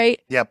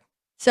 right? Yep.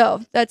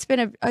 So that's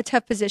been a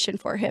tough position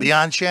for him.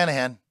 Beyond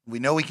Shanahan, we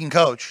know he can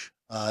coach.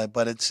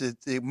 But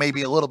it may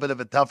be a little bit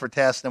of a tougher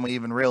task than we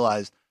even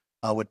realized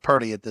with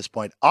Purdy at this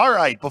point. All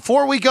right,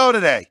 before we go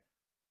today,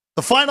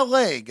 the final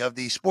leg of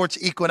the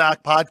Sports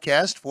Equinox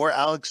podcast for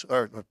Alex,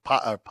 or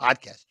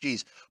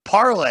podcast,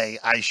 parlay,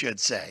 I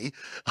should say,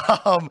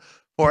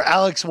 for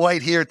Alex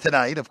White here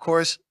tonight. Of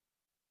course,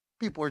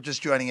 people are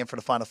just joining in for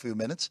the final few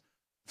minutes.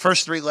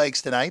 First 3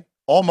 legs tonight,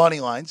 all money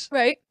lines.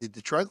 Right. The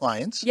Detroit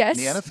Lions yes.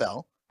 in the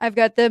NFL. I've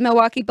got the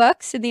Milwaukee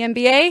Bucks in the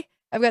NBA.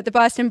 I've got the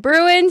Boston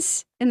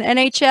Bruins in the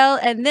NHL.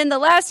 And then the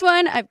last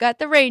one, I've got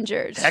the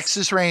Rangers.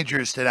 Texas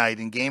Rangers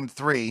tonight in Game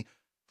 3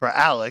 for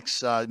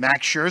Alex.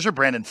 Max Scherzer,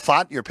 Brandon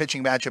Pfaadt, your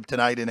pitching matchup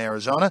tonight in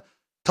Arizona.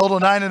 Total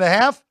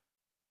 9.5.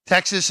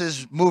 Texas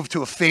has moved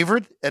to a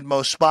favorite at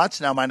most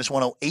spots, now minus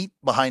 108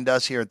 behind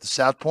us here at the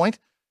South Point.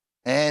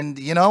 And,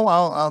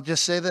 I'll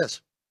just say this.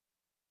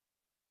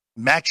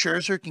 Max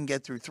Scherzer can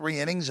get through 3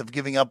 innings of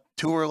giving up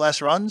 2 or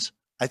less runs.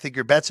 I think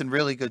your bet's in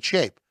really good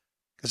shape.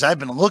 Because I've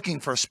been looking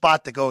for a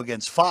spot to go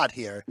against Pfaadt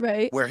here,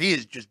 right, where he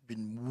has just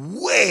been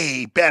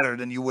way better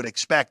than you would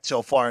expect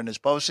so far in his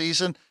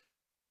postseason.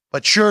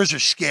 But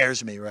Scherzer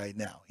scares me right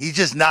now. He's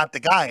just not the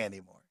guy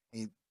anymore.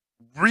 He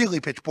really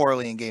pitched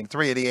poorly in Game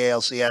 3 of the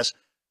ALCS.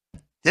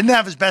 Didn't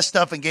have his best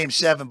stuff in Game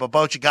 7, but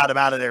Bochy got him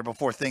out of there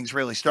before things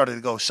really started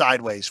to go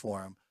sideways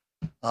for him.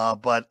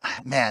 But,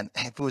 man,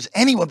 if it was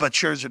anyone but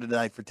Scherzer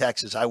tonight for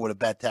Texas, I would have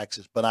bet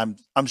Texas. But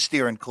I'm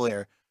steering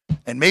clear.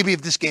 And maybe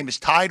if this game is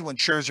tied when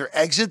Scherzer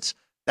exits,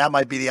 that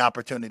might be the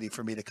opportunity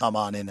for me to come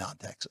on in on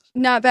Texas.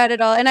 Not bad at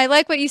all. And I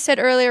like what you said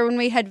earlier when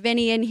we had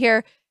Vinny in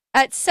here.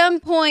 At some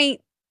point,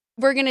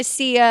 we're going to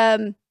see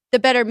the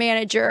better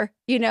manager,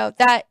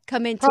 that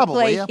come into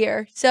play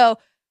here. So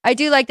I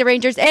do like the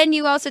Rangers. And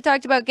you also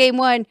talked about Game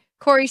 1,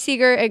 Corey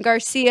Seager and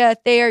Garcia.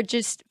 They are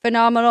just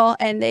phenomenal,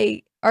 and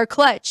they are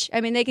clutch.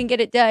 I mean, they can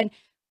get it done.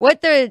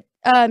 What the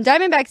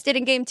Diamondbacks did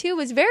in Game 2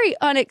 was very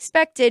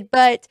unexpected,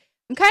 but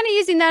I'm kind of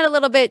using that a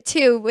little bit,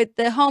 too, with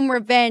the home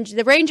revenge.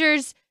 The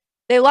Rangers,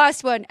 they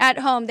lost one at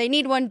home. They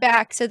need one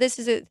back. So this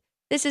is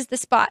the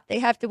spot. They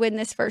have to win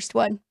this first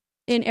one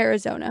in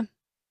Arizona.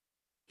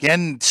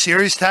 Again,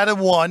 series tied at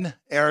 1.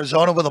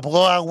 Arizona with a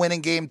blowout win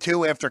in Game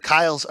 2 after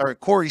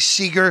Corey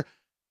Seager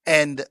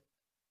and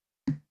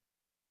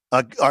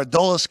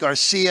Adolis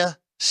Garcia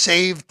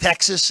saved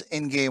Texas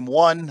in Game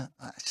 1.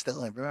 I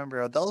still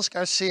remember Adolis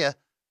Garcia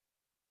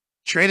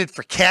traded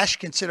for cash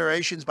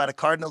considerations by the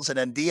Cardinals and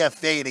then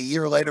DFA'd a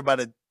year later by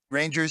the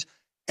Rangers.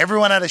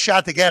 Everyone had a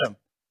shot to get him.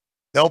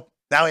 Nope.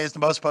 Now he has the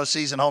most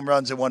postseason home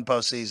runs in one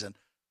postseason.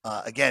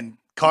 Again,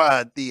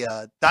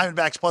 the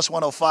Diamondbacks plus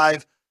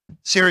 105.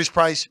 Series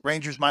price,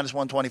 Rangers minus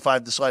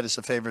 125, the slightest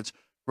of favorites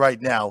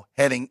right now,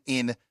 heading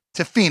in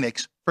to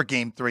Phoenix for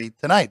Game 3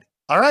 tonight.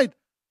 All right.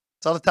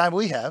 That's all the time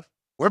we have.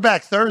 We're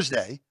back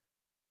Thursday.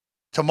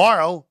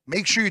 Tomorrow,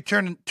 make sure you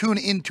tune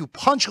into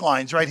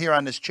Punchlines right here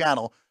on this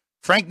channel.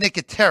 Frank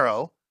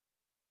Nicotero.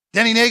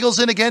 Denny Nagel's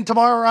in again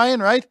tomorrow,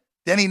 Ryan, right?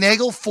 Denny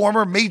Nagel,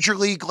 former Major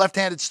League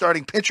left-handed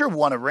starting pitcher,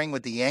 won a ring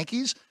with the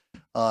Yankees.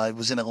 It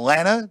was in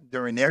Atlanta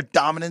during their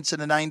dominance in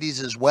the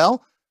 90s as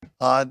well.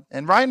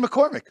 And Ryan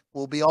McCormick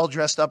will be all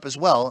dressed up as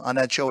well on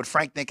that show with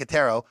Frank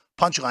Nicotero,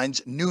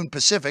 Punchlines, noon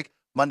Pacific,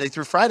 Monday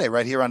through Friday,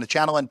 right here on the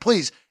channel. And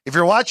please, if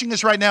you're watching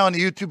this right now on the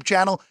YouTube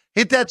channel,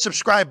 hit that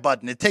subscribe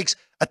button. It takes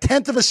a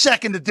 1/10 of a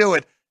second to do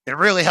it. It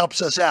really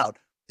helps us out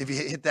if you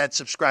hit that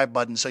subscribe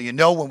button so you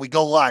know when we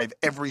go live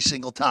every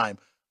single time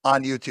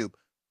on YouTube.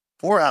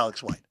 For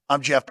Alex White,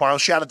 I'm Jeff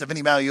Parles. Shout out to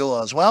Vinny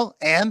Magliulo as well.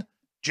 And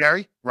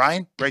Jerry,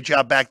 Ryan, great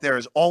job back there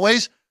as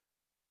always.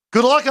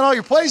 Good luck on all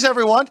your plays,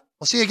 everyone.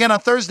 We'll see you again on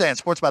Thursday on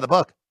Sports by the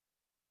Book.